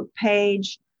Facebook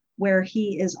page, where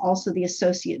he is also the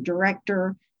associate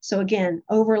director. So again,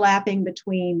 overlapping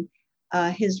between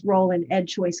his role in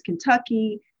EdChoice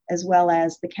Kentucky, as well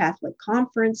as the Catholic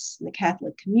Conference, and the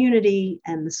Catholic community,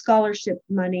 and the scholarship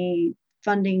money,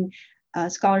 funding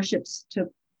scholarships to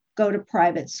go to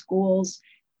private schools,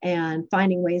 and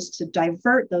finding ways to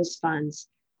divert those funds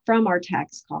from our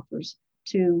tax coffers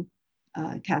to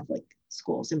Catholic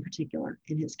schools in particular,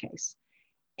 in his case.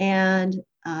 And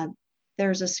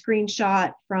there's a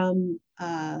screenshot from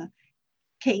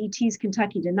KET's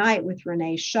Kentucky Tonight with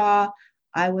Renee Shaw.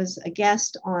 I was a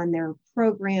guest on their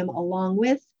program along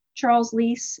with Charles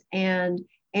Lease and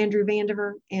Andrew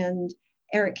Vandiver and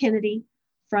Eric Kennedy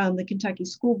from the Kentucky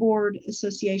School Board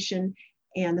Association.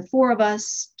 And the four of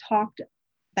us talked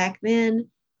back then.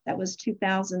 That was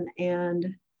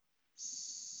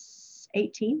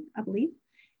 2018, I believe.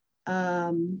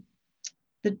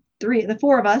 The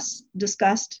four of us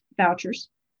discussed vouchers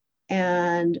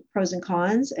and pros and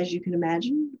cons, as you can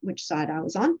imagine, which side I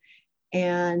was on.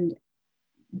 And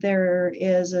there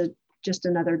is just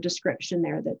another description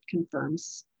there that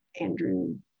confirms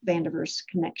Andrew Vandiver's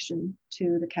connection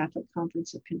to the Catholic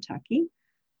Conference of Kentucky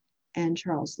and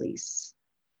Charles Lease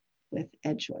with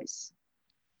EdChoice.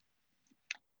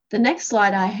 The next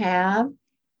slide I have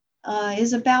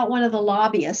is about one of the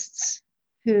lobbyists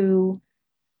who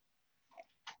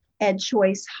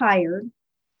EdChoice hired.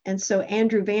 And so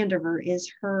Andrew Vandiver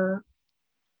is her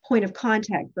point of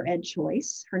contact for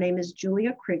EdChoice. Her name is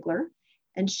Julia Krigler,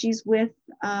 and she's with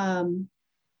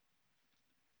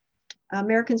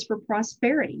Americans for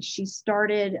Prosperity. She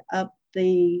started up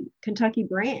the Kentucky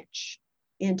branch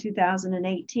in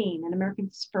 2018, and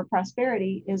Americans for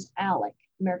Prosperity is ALEC,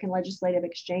 American Legislative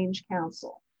Exchange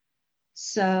Council.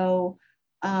 So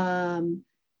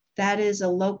that is a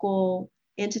local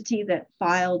entity that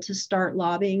filed to start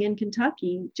lobbying in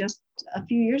Kentucky just a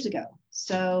few years ago.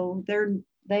 So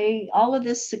all of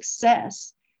this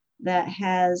success that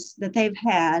they've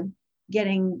had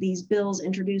getting these bills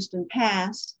introduced and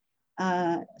passed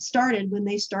started when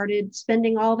they started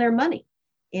spending all their money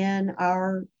in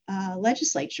our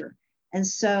legislature. And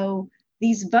so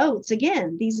these votes,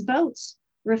 again, these votes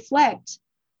reflect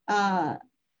the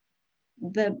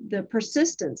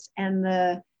persistence and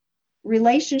the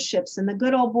relationships and the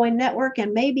good old boy network,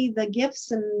 and maybe the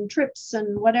gifts and trips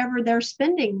and whatever they're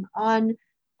spending on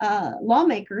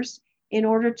lawmakers in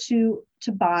order to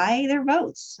buy their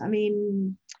votes. I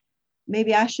mean,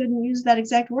 maybe I shouldn't use that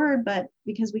exact word, but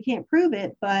because we can't prove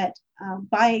it, but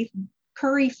buy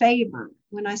curry favor.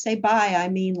 When I say buy, I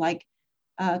mean like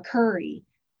curry,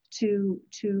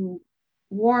 to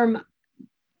warm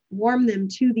them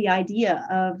to the idea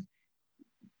of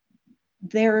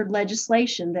their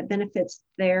legislation that benefits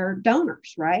their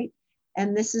donors, right?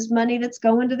 And this is money that's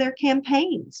going to their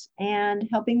campaigns and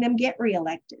helping them get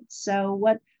reelected. So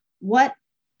what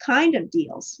kind of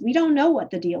deals? We don't know what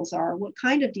the deals are. What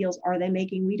kind of deals are they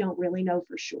making? We don't really know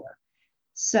for sure.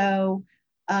 So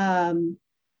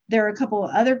there are a couple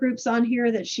of other groups on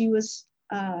here that she was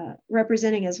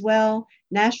representing as well: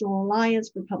 National Alliance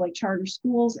for Public Charter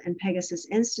Schools and Pegasus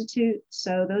Institute.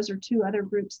 So those are two other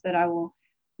groups that I will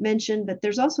mention. But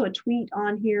there's also a tweet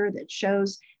on here that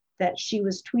shows that she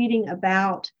was tweeting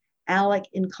about ALEC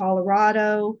in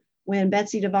Colorado when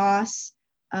Betsy DeVos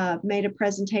made a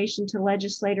presentation to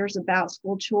legislators about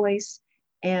school choice,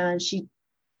 and she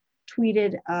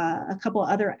tweeted a couple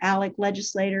other ALEC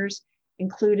legislators,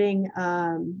 including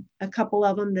a couple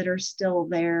of them that are still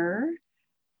there.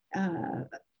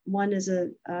 One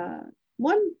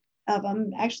of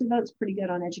them actually votes pretty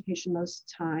good on education most of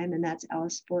the time, and that's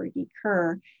Alice Forgy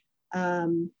Kerr.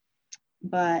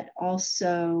 But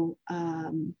also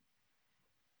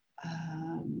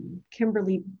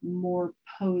Kimberly Moore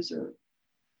Poser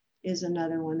is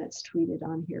another one that's tweeted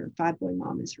on here. Five Boy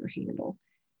Mom is her handle.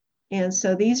 And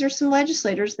so these are some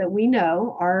legislators that we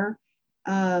know are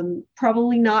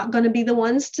probably not going to be the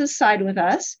ones to side with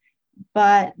us,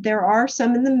 but there are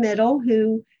some in the middle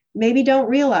who maybe don't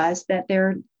realize that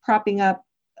they're propping up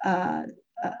a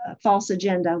false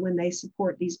agenda when they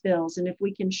support these bills. And if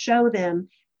we can show them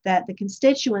that the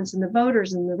constituents and the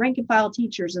voters and the rank and file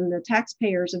teachers and the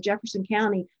taxpayers of Jefferson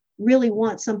County really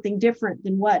want something different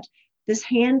than what this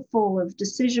handful of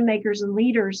decision makers and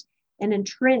leaders and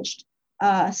entrenched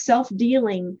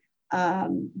self-dealing,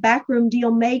 backroom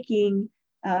deal making,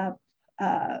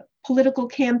 political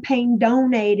campaign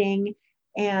donating,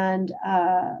 and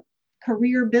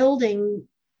career building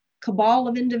cabal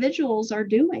of individuals are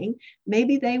doing,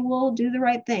 maybe they will do the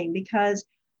right thing. Because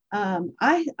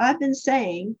I've been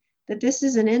saying that this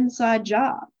is an inside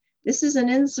job. This is an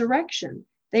insurrection.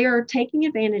 They are taking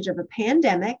advantage of a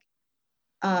pandemic,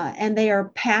 and they are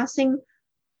passing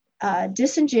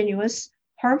disingenuous,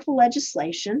 harmful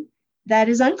legislation that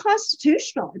is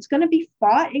unconstitutional. It's going to be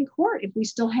fought in court if we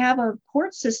still have a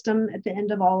court system at the end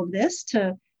of all of this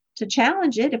to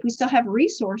challenge it. If we still have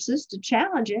resources to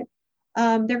challenge it,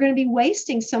 they're going to be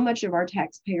wasting so much of our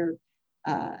taxpayer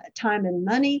time and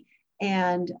money,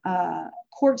 and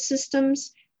court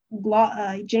systems,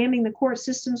 jamming the court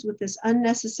systems with this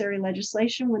unnecessary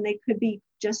legislation when they could be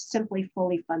just simply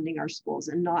fully funding our schools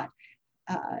and not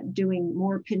doing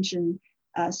more pension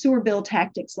sewer bill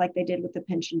tactics like they did with the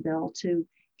pension bill to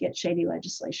get shady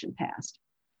legislation passed.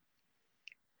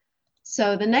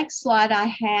 So the next slide I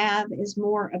have is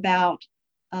more about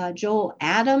Joel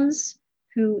Adams,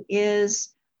 who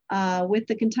is with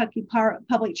the Kentucky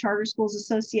Public Charter Schools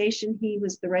Association. He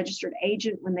was the registered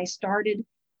agent when they started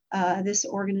this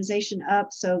organization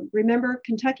up. So remember,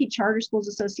 Kentucky Charter Schools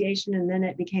Association, and then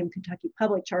it became Kentucky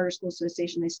Public Charter Schools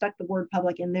Association. They stuck the word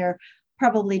public in there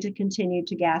probably to continue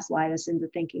to gaslight us into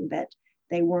thinking that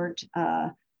they weren't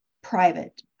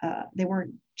private. They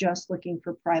weren't just looking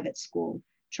for private school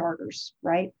charters,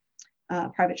 right?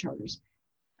 Private charters.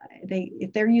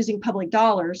 If they're using public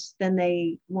dollars, then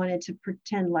they wanted to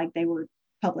pretend like they were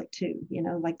public too, you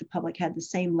know, like the public had the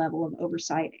same level of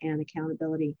oversight and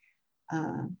accountability,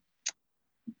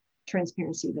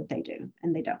 transparency that they do,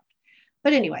 and they don't.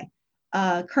 But anyway,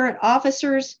 current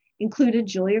officers included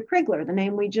Julia Krigler, the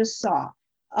name we just saw,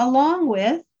 along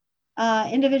with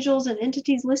individuals and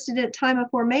entities listed at time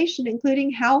of formation, including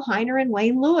Hal Heiner and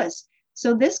Wayne Lewis.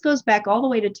 So this goes back all the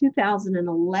way to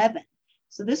 2011.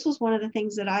 So this was one of the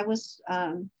things that I was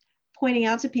pointing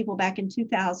out to people back in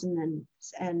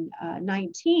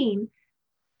 2019,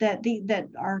 that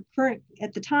our current,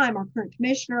 at the time, our current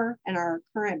commissioner and our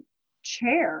current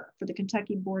chair for the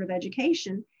Kentucky Board of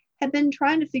Education had been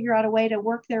trying to figure out a way to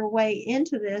work their way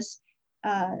into this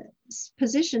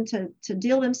position to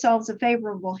deal themselves a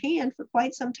favorable hand for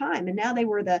quite some time. And now they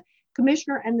were the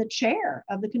commissioner and the chair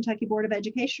of the Kentucky Board of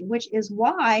Education, which is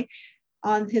why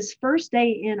on his first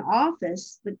day in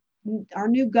office, our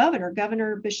new governor,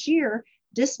 Governor Beshear,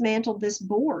 dismantled this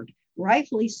board,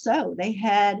 rightfully so. They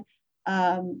had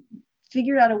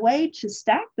figured out a way to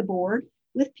stack the board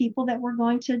with people that were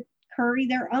going to curry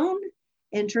their own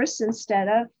interests instead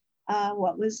of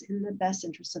what was in the best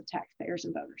interest of taxpayers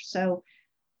and voters. So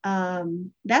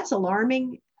that's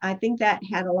alarming. I think that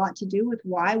had a lot to do with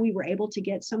why we were able to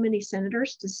get so many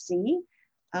senators to see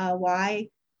why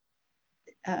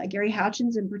Gary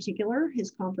Houchins in particular,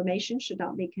 his confirmation should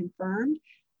not be confirmed.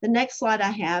 The next slide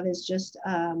I have is just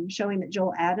showing that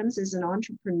Joel Adams is an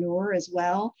entrepreneur as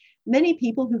well. Many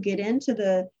people who get into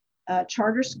the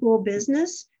charter school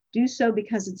business do so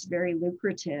because it's very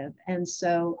lucrative. And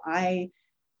so I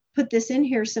put this in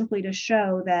here simply to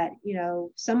show that, you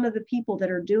know, some of the people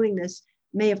that are doing this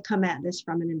may have come at this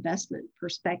from an investment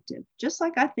perspective, just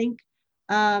like I think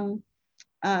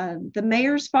the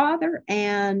mayor's father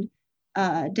and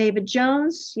David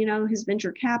Jones, you know, his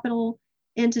venture capital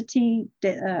entity,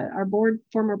 our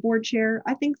former board chair.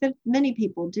 I think that many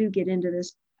people do get into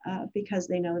this because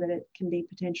they know that it can be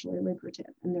potentially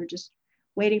lucrative, and they're just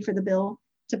waiting for the bill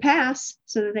to pass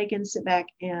so that they can sit back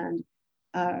and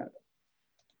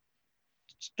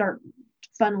start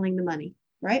funneling the money,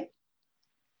 right?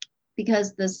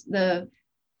 Because the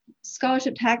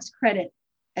scholarship tax credit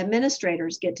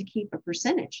administrators get to keep a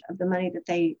percentage of the money that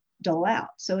they dole out.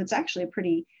 So it's actually a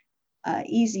pretty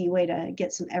easy way to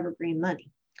get some evergreen money.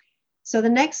 So the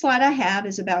next slide I have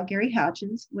is about Gary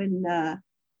Houchins when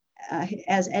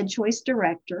as Ed Choice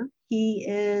Director. He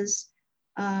is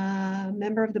a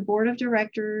member of the board of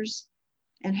directors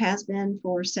and has been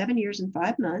for 7 years and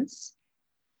 5 months.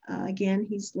 Again,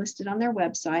 he's listed on their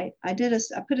website. I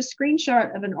put a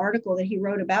screenshot of an article that he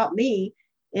wrote about me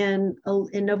in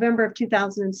November of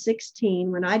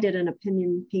 2016 when I did an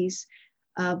opinion piece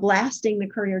blasting the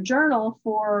Courier-Journal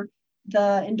for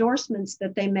the endorsements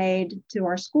that they made to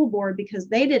our school board, because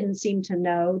they didn't seem to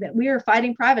know that we were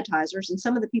fighting privatizers, and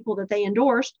some of the people that they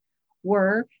endorsed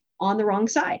were on the wrong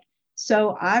side.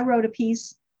 So I wrote a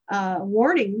piece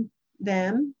warning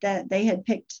them that they had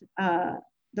picked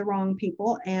the wrong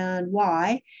people and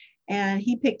why. And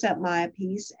he picked up my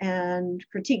piece and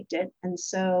critiqued it. And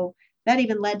so that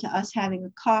even led to us having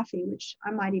a coffee, which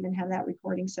I might even have that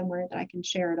recording somewhere that I can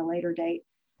share at a later date.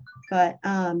 But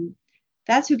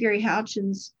that's who Gary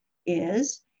Houchins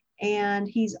is. And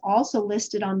he's also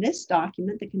listed on this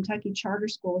document, the Kentucky Charter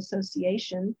School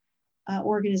Association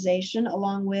organization,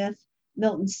 along with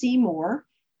Milton Seymour.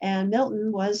 And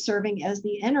Milton was serving as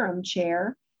the interim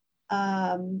chair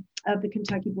of the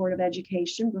Kentucky Board of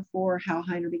Education before Hal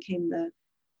Heiner became the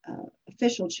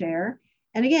official chair.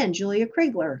 And again, Julia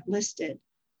Kriegler listed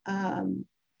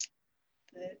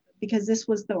because this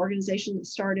was the organization that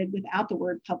started without the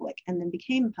word public and then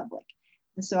became public.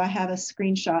 And so I have a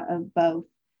screenshot of both,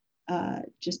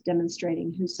 just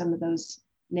demonstrating who some of those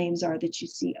names are that you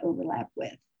see overlap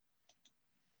with.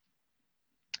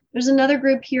 There's another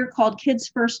group here called Kids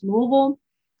First Louisville.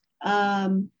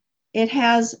 It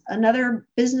has another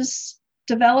business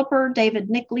developer, David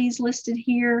Nickley's listed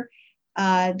here.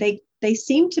 They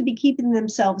seem to be keeping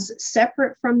themselves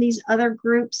separate from these other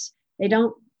groups. They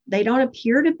don't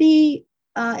appear to be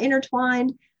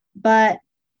intertwined, but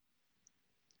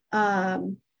I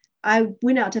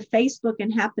went out to Facebook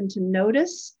and happened to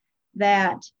notice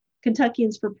that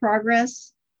Kentuckians for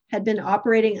Progress had been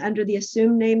operating under the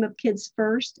assumed name of Kids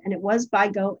First, and it was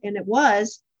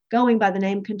going by the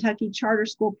name Kentucky Charter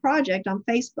School Project on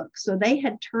Facebook. So they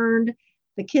had turned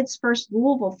the Kids First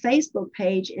Louisville Facebook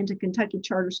page into Kentucky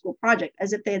Charter School Project,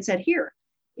 as if they had said, here,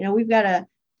 you know, we've got a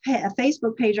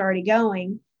Facebook page already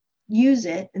going, use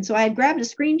it. And so I had grabbed a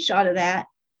screenshot of that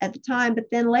at the time, but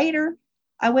then later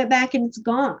I went back and it's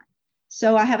gone.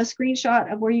 So I have a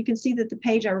screenshot of where you can see that the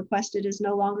page I requested is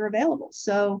no longer available.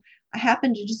 So I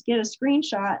happened to just get a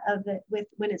screenshot of it with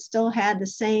when it still had the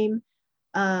same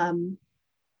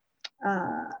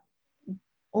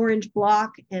orange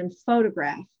block and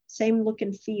photograph, same look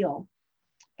and feel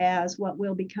as what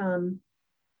will become.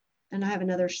 And I have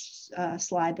another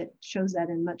slide that shows that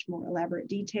in much more elaborate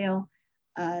detail.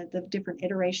 The different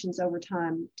iterations over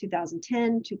time,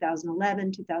 2010,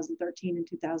 2011, 2013, and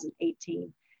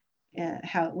 2018.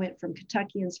 How it went from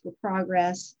Kentuckians for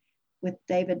Progress with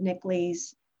David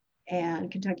Nickley's and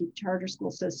Kentucky Charter School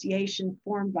Association,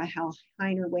 formed by Hal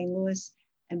Heiner, Wayne Lewis,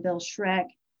 and Bill Schreck.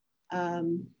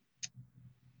 And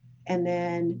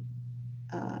then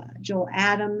Joel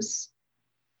Adams,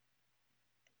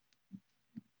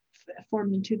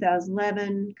 formed in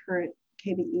 2011, current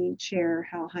KBE chair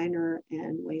Hal Heiner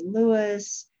and Wayne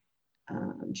Lewis,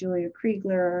 Julia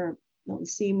Kriegler, Milton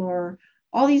Seymour.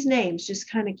 All these names just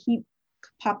kind of keep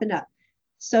popping up.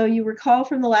 So you recall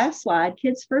from the last slide,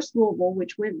 Kids First Louisville,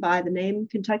 which went by the name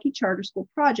Kentucky Charter School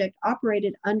Project,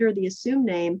 operated under the assumed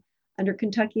name under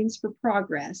Kentuckians for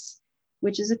Progress,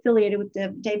 which is affiliated with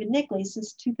David Nickley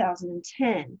since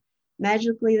 2010.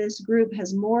 Magically, this group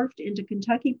has morphed into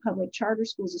Kentucky Public Charter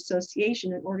Schools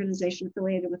Association, an organization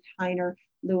affiliated with Heiner,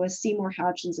 Lewis, Seymour,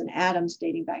 Houchins, and Adams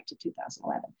dating back to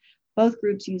 2011. Both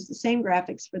groups use the same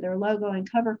graphics for their logo and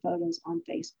cover photos on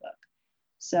Facebook.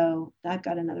 So I've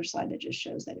got another slide that just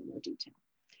shows that in more detail.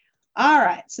 All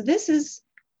right, so this is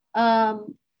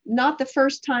not the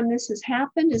first time this has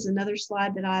happened, is another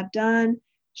slide that I've done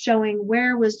showing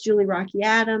where was Julie Rocky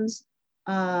Adams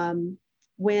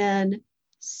when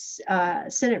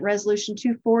Senate Resolution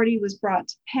 240 was brought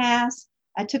to pass.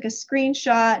 I took a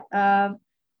screenshot of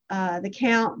the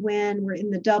count when we're in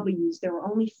the W's. There were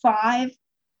only 5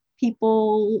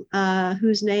 people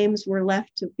whose names were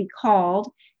left to be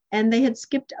called, and they had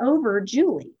skipped over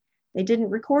Julie. They didn't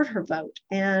record her vote.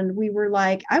 And we were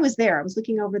like, I was there. I was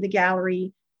looking over the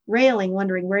gallery railing,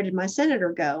 wondering, where did my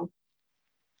senator go?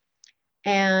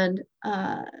 And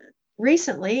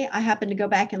recently, I happened to go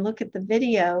back and look at the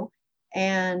video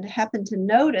and happened to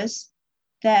notice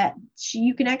that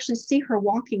you can actually see her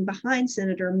walking behind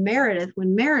Senator Meredith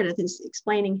when Meredith is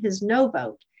explaining his no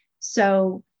vote.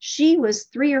 So she was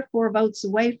 3 or 4 votes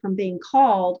away from being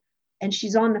called, and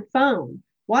she's on the phone.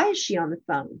 Why is she on the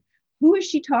phone? Who is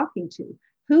she talking to?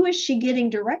 Who is she getting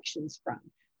directions from?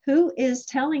 Who is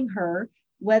telling her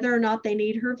whether or not they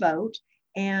need her vote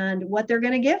and what they're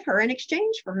going to give her in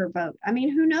exchange for her vote? I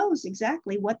mean, who knows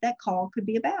exactly what that call could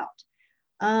be about?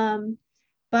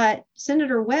 But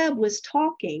Senator Webb was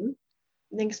talking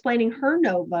and explaining her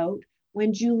no vote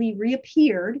when Julie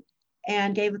reappeared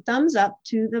and gave a thumbs up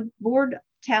to the board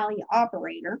tally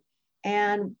operator,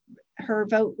 and her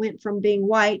vote went from being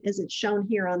white, as it's shown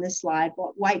here on this slide,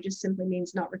 what white just simply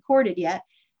means not recorded yet,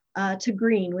 to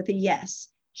green with a yes.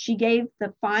 She gave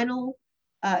the final,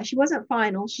 she wasn't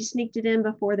final, she sneaked it in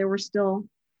before there were still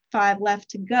 5 left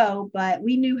to go, but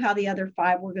we knew how the other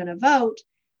 5 were going to vote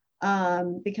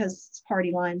because it's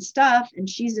party line stuff, and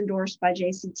she's endorsed by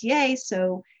JCTA,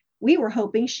 so we were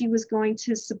hoping she was going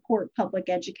to support public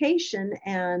education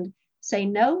and say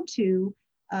no to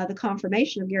the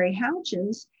confirmation of Gary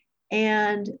Houchins,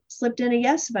 and slipped in a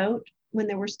yes vote when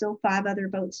there were still 5 other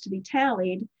votes to be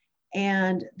tallied,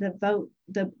 and the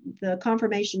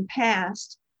confirmation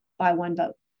passed by 1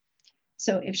 vote.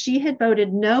 So if she had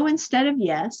voted no instead of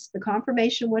yes, the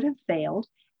confirmation would have failed.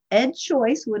 Ed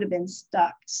Choice would have been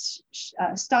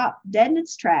stopped dead in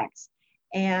its tracks,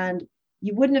 and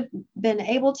you wouldn't have been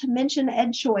able to mention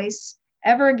Ed Choice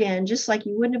ever again, just like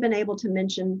you wouldn't have been able to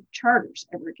mention charters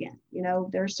ever again. You know,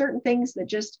 there are certain things that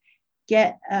just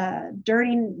get a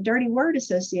dirty word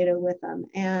associated with them.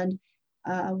 And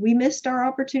we missed our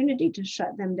opportunity to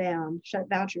shut them down, shut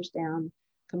vouchers down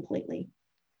completely.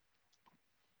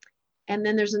 And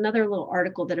then there's another little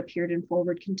article that appeared in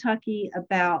Forward Kentucky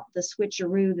about the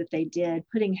switcheroo that they did,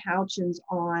 putting Houchins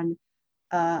on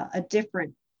a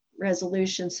different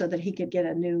resolution so that he could get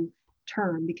a new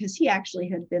term, because he actually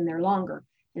had been there longer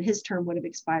and his term would have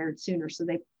expired sooner. So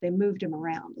they moved him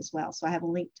around as well. So I have a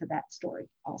link to that story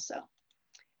also.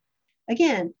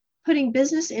 Again, putting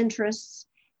business interests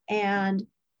and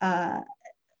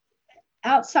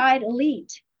outside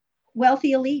elite,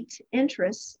 wealthy elite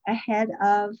interests ahead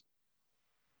of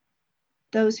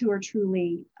those who are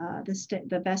truly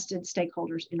the vested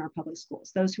stakeholders in our public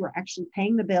schools, those who are actually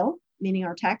paying the bill, meaning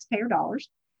our taxpayer dollars,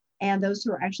 and those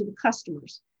who are actually the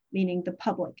customers, meaning the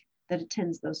public that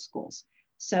attends those schools.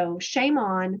 So shame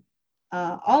on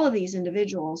all of these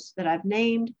individuals that I've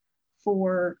named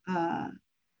for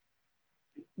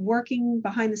working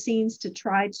behind the scenes to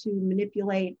try to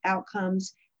manipulate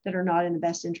outcomes that are not in the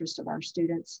best interest of our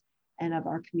students and of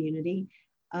our community.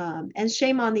 And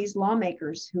shame on these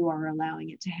lawmakers who are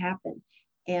allowing it to happen.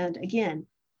 And again,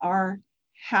 our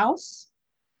House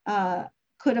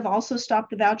could have also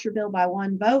stopped the voucher bill by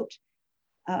 1 vote.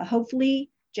 Hopefully,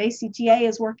 JCTA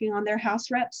is working on their House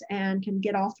reps and can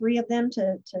get all 3 of them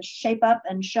to shape up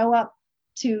and show up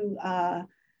to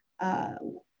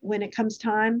when it comes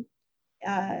time,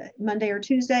 Monday or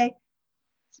Tuesday.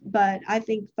 But I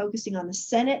think focusing on the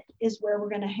Senate is where we're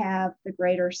going to have the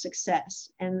greater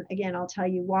success. And again, I'll tell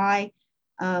you why.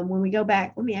 When we go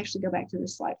back, let me actually go back to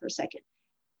this slide for a second.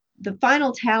 The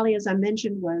final tally, as I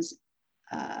mentioned, was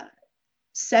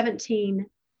 17-19.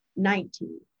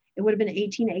 It would have been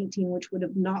 18-18, which would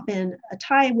have not been, a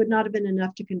tie would not have been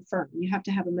enough to confirm. You have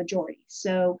to have a majority.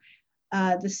 So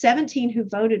the 17 who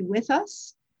voted with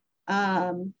us,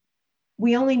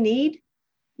 we only need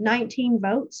 19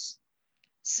 votes.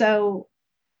 So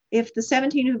if the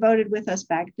 17 who voted with us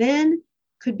back then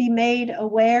could be made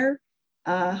aware,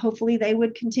 hopefully they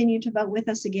would continue to vote with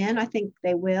us again. I think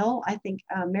they will. I think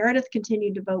Meredith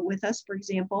continued to vote with us, for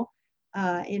example,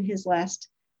 in his last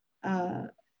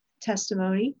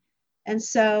testimony. And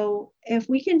so if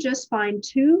we can just find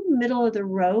two middle of the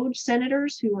road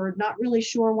senators who are not really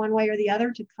sure one way or the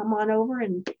other to come on over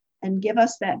and give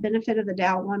us that benefit of the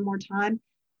doubt one more time,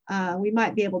 we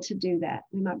might be able to do that.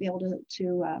 We might be able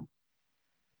to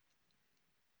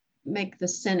make the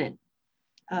Senate,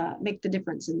 make the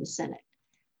difference in the Senate.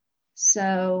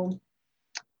 So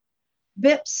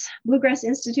BIPS, Bluegrass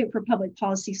Institute for Public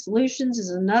Policy Solutions, is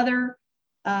another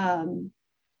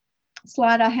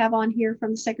slide I have on here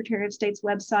from the Secretary of State's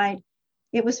website.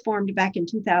 It was formed back in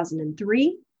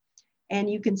 2003, and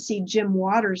you can see Jim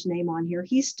Waters' name on here.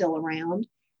 He's still around.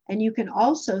 And you can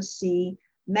also see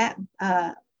Matt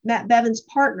Bevin's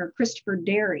partner, Christopher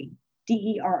Derry,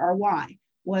 D-E-R-R-Y,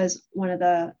 was one of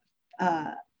the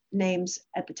names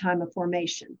at the time of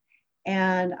formation.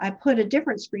 And I put a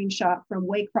different screenshot from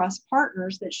Waycross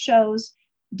Partners that shows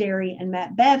Derry and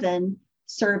Matt Bevin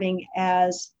serving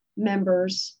as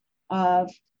members of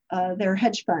their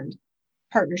hedge fund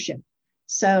partnership.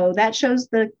 So that shows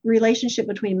the relationship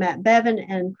between Matt Bevin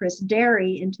and Chris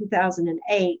Derry in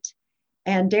 2008.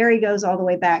 And Derry goes all the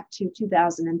way back to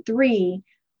 2003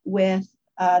 with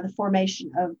the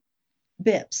formation of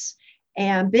BIPS.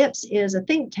 And BIPS is a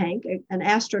think tank, an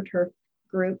astroturf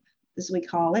group, as we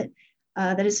call it,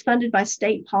 that is funded by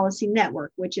State Policy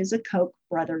Network, which is a Koch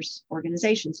brothers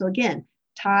organization. So again,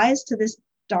 ties to this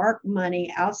dark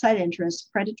money, outside interests,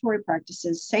 predatory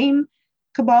practices, same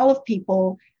cabal of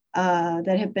people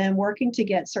that have been working to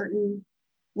get certain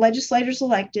legislators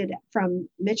elected from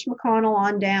Mitch McConnell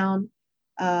on down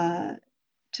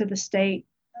to the state,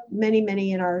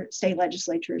 many in our state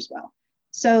legislature as well.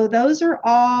 So those are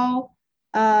all,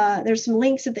 there's some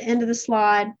links at the end of the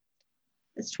slide.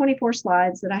 It's 24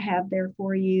 slides that I have there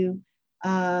for you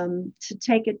to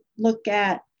take a look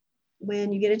at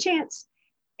when you get a chance.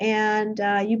 And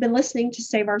you've been listening to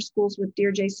Save Our Schools with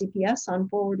Dear JCPS on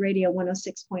Forward Radio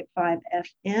 106.5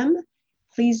 FM.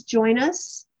 Please join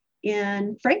us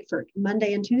in Frankfort,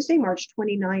 Monday and Tuesday, March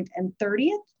 29th and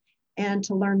 30th. And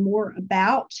to learn more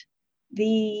about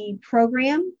the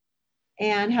program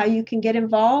and how you can get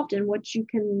involved and what you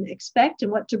can expect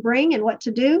and what to bring and what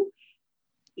to do,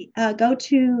 go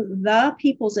to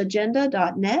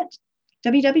thepeoplesagenda.net,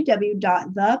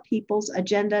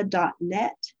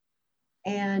 www.thepeoplesagenda.net,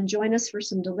 and join us for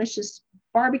some delicious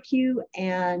barbecue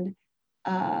and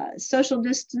social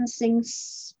distancing,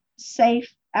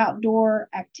 safe outdoor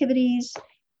activities.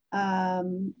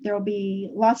 There will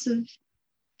be lots of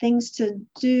things to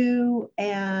do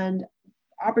and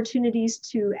opportunities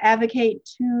to advocate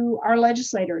to our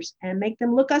legislators and make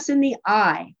them look us in the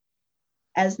eye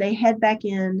as they head back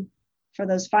in for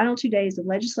those final 2 days of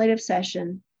legislative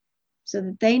session, so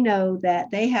that they know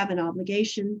that they have an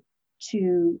obligation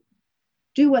to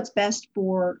do what's best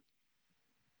for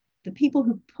the people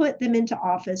who put them into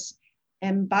office.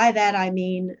 And by that, I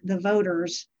mean the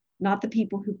voters, not the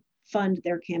people who fund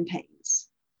their campaigns.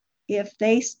 If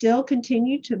they still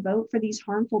continue to vote for these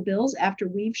harmful bills after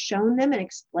we've shown them and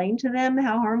explained to them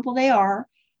how harmful they are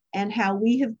and how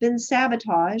we have been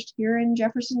sabotaged here in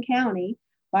Jefferson County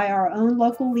by our own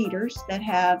local leaders that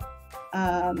have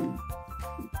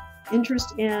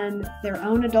interest in their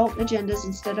own adult agendas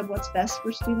instead of what's best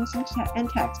for students and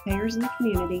taxpayers in the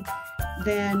community,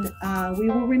 then we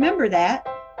will remember that,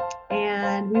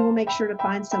 and we will make sure to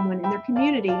find someone in their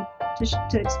community to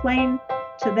explain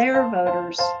to their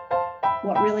voters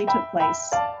what really took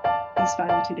place these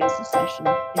final 2 days of session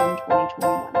in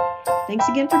 2021. Thanks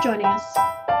again for joining us.